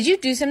 Did you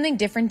do something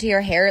different to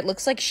your hair? It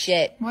looks like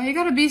shit. Why you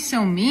gotta be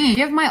so mean?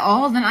 Give my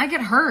all, then I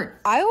get hurt.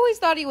 I always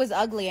thought he was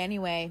ugly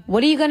anyway.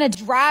 What are you gonna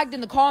dragged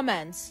in the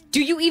comments?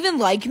 Do you even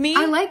like me?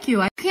 I like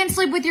you. I can't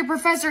sleep with your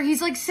professor.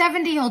 He's like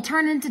 70. He'll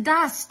turn into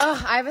dust.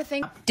 Ugh, I have a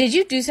thing. Did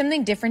you do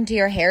something different to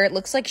your hair? It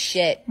looks like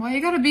shit. Why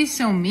you gotta be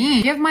so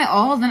mean? Give my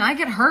all, then I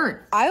get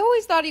hurt. I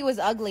always thought he was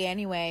ugly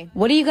anyway.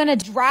 What are you gonna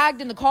dragged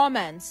in the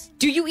comments?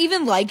 Do you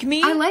even like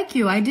me? I like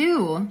you. I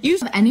do.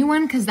 Use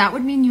anyone, cause that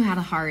would mean you had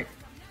a heart.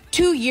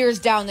 2 years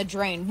down the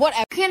drain.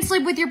 Whatever. Can't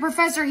sleep with your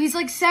professor. He's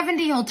like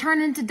 70. He'll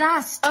turn into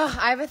dust. Ugh,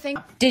 I have a thing.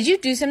 Did you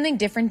do something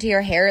different to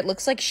your hair? It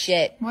looks like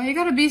shit. Why you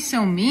gotta be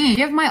so mean?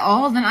 Give my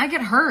all, then I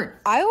get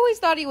hurt. I always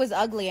thought he was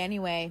ugly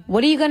anyway.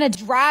 What are you gonna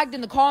drag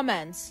in the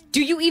comments?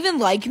 Do you even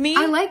like me?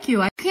 I like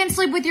you. I can't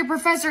sleep with your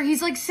professor.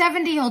 He's like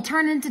 70. He'll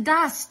turn into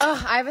dust.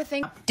 Ugh, I have a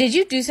thing. Did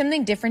you do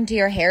something different to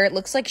your hair? It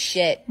looks like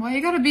shit. Why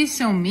you gotta be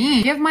so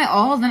mean? Give my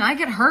all, then I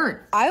get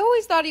hurt. I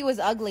always thought he was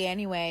ugly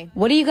anyway.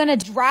 What are you gonna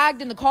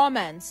drag in the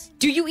comments?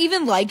 Do you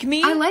even like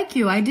me? I like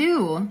you. I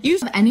do.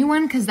 Use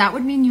anyone, cause that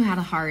would mean you had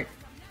a heart.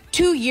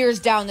 2 years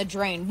down the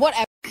drain.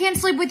 Whatever. Can't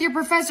sleep with your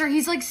professor.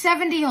 He's like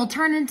 70. He'll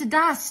turn into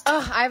dust.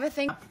 Ugh, I have a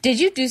thing. Did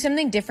you do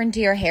something different to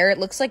your hair? It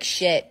looks like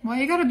shit.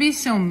 Why you gotta be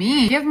so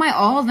mean? Give my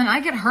all, then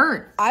I get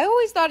hurt. I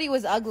always thought he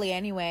was ugly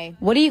anyway.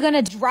 What are you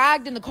gonna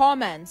drag in the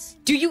comments?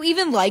 Do you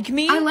even like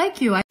me? I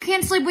like you. I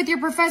can't sleep with your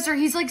professor.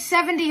 He's like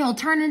 70. He'll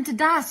turn into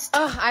dust.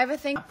 Ugh, I have a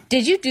thing.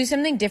 Did you do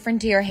something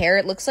different to your hair?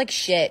 It looks like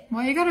shit.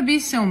 Why you gotta be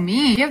so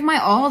mean? Give my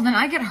all, then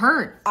I get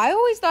hurt. I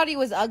always thought he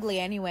was ugly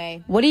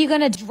anyway. What are you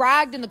gonna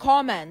drag in the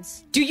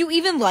comments? Do you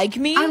even like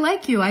me? I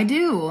like you. I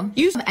do.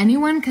 Use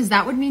anyone, cause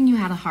that would mean you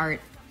had a heart.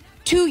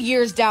 2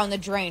 years down the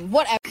drain.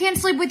 Whatever. Can't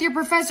sleep with your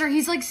professor.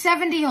 He's like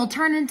 70. He'll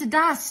turn into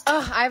dust.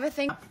 Ugh, I have a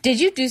thing. Did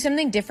you do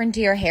something different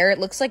to your hair? It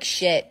looks like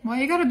shit. Why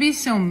you gotta be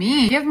so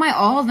mean? Give my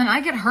all, then I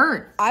get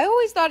hurt. I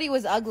always thought he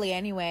was ugly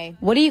anyway.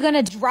 What are you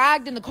gonna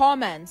drag in the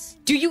comments?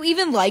 Do you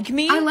even like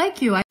me? I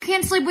like you. I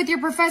can't sleep with your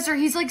professor.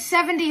 He's like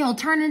 70. He'll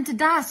turn into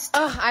dust.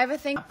 Ugh, I have a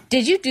thing.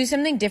 Did you do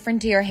something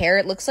different to your hair?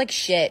 It looks like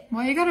shit.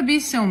 Why you gotta be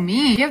so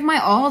mean? Give my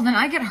all, then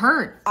I get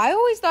hurt. I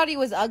always thought he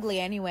was ugly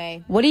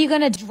anyway. What are you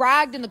gonna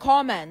drag in the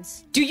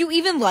comments? Do you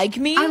even like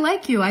me? I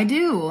like you. I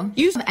do.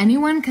 Use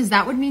anyone, cause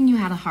that would mean you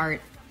had a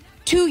heart.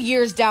 2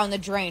 years down the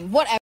drain.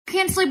 Whatever.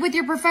 Can't sleep with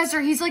your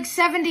professor. He's like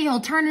 70. He'll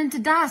turn into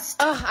dust.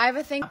 Ugh, I have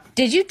a thing.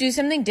 Did you do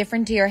something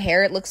different to your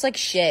hair? It looks like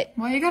shit.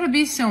 Why you gotta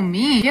be so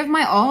mean? Give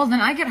my all,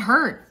 then I get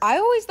hurt. I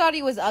always thought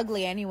he was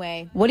ugly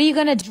anyway. What are you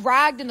gonna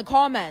drag in the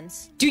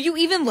comments? Do you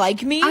even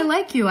like me? I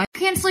like you. I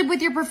can't sleep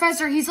with your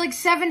professor. He's like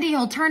 70.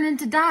 He'll turn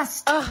into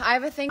dust. Ugh, I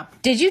have a thing.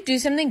 Did you do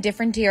something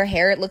different to your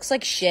hair? It looks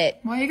like shit.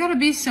 Why you gotta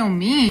be so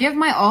mean? Give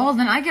my all,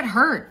 then I get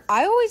hurt.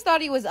 I always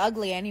thought he was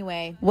ugly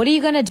anyway. What are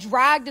you gonna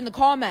drag in the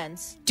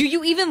comments? Do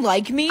you even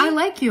like me? I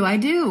like you. I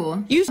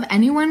do. Use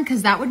anyone,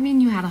 cause that would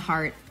mean you had a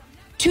heart.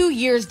 2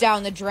 years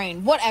down the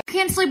drain. Whatever.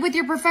 Can't sleep with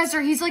your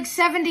professor. He's like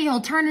 70.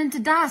 He'll turn into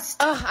dust.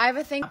 Ugh, I have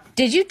a thing.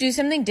 Did you do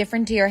something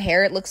different to your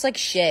hair? It looks like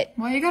shit.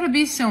 Why you gotta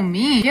be so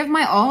mean? Give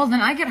my all, then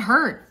I get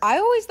hurt. I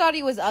always thought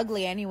he was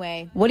ugly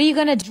anyway. What are you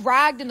gonna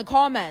drag in the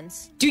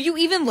comments? Do you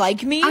even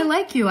like me? I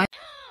like you.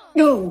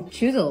 Oh,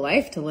 choose a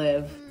life to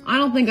live. I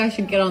don't think I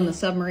should get on the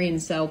submarine,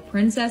 so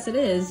princess it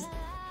is.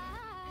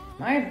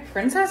 My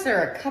princess or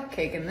a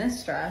cupcake in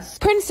this dress?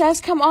 Princess,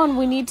 come on,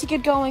 we need to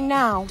get going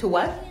now. To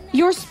what?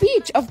 Your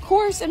speech, of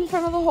course, in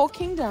front of the whole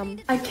kingdom.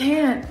 I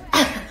can't.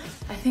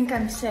 I think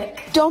I'm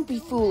sick. Don't be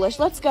foolish,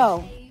 let's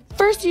go.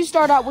 First you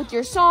start out with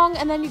your song,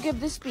 and then you give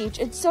the speech.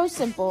 It's so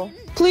simple.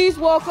 Please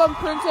welcome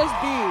Princess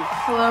Bee.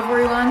 Hello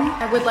everyone.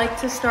 I would like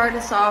to start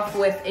us off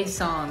with a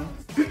song.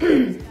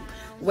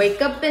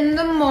 Wake up in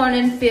the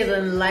morning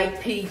feeling like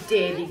P.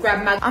 Diddy.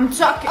 Grab my... I'm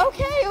talking.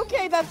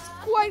 Okay, that's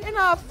quite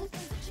enough.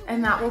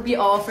 And that will be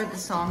all for the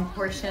song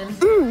portion.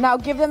 Now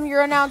give them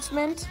your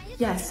announcement.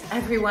 Yes,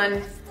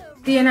 everyone.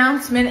 The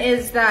announcement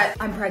is that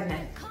I'm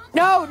pregnant.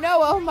 No,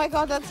 oh my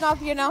god, that's not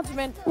the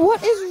announcement.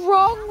 What is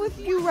wrong with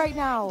you right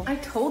now? I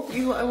told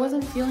you I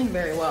wasn't feeling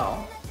very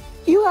well.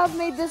 You have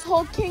made this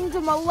whole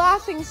kingdom a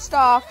laughing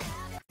stock.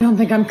 I don't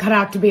think I'm cut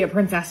out to be a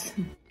princess.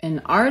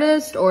 An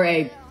artist or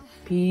a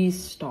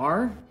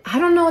P-star? I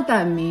don't know what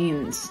that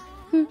means.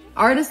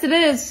 Artist it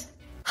is.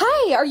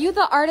 Hi, are you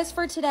the artist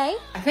for today?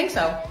 I think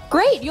so.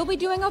 Great, you'll be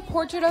doing a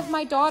portrait of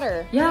my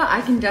daughter. Yeah, I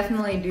can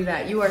definitely do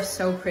that. You are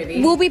so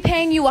pretty. We'll be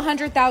paying you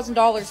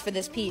 $100,000 for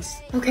this piece.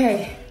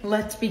 Okay,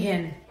 let's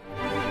begin.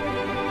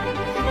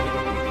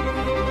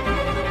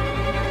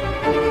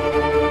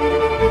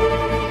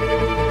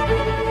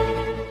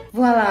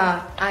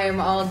 Voila, I am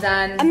all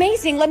done.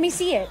 Amazing, let me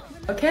see it.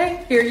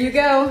 Okay, here you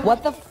go.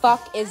 What the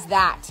fuck is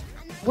that?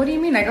 What do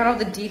you mean? I got all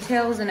the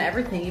details and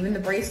everything, even the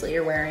bracelet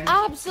you're wearing.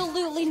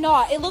 Absolutely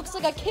not. It looks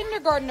like a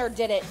kindergartner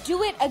did it.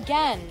 Do it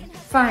again.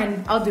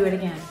 Fine, I'll do it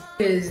again.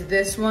 Is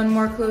this one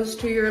more close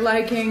to your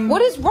liking?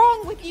 What is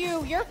wrong with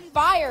you? You're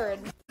fired.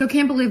 I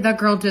can't believe that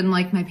girl didn't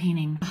like my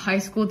painting. A high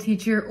school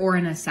teacher or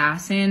an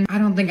assassin? I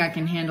don't think I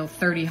can handle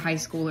 30 high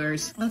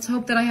schoolers. Let's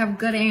hope that I have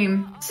good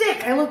aim.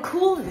 Sick, I look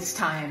cool this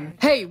time.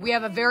 Hey, we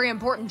have a very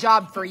important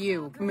job for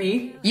you.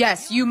 Me?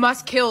 Yes, you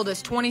must kill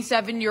this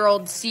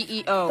 27-year-old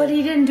CEO. But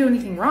he didn't do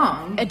anything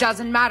wrong. It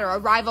doesn't matter. A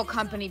rival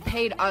company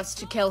paid us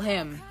to kill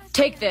him.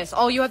 Take this.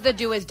 All you have to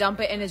do is dump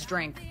it in his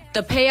drink.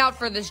 The payout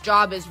for this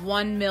job is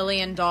 $1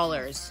 million.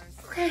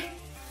 Okay.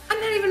 I'm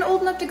not even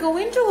old enough to go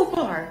into a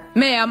bar.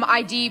 Ma'am,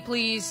 ID,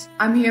 please.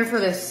 I'm here for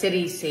the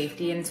city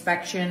safety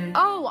inspection.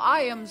 Oh,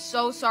 I am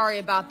so sorry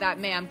about that,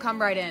 ma'am. Come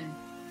right in.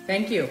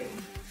 Thank you.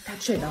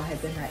 That should not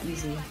have been that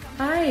easy.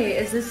 Hi,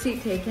 is this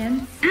seat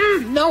taken?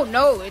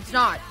 No, it's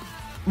not.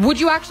 Would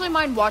you actually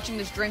mind watching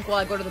this drink while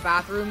I go to the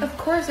bathroom? Of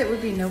course, it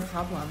would be no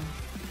problem.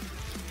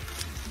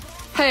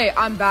 Hey,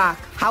 I'm back.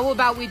 How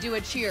about we do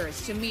a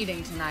cheers to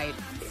meeting tonight?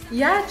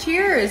 Yeah,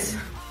 cheers.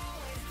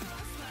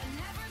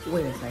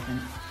 Wait a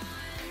second.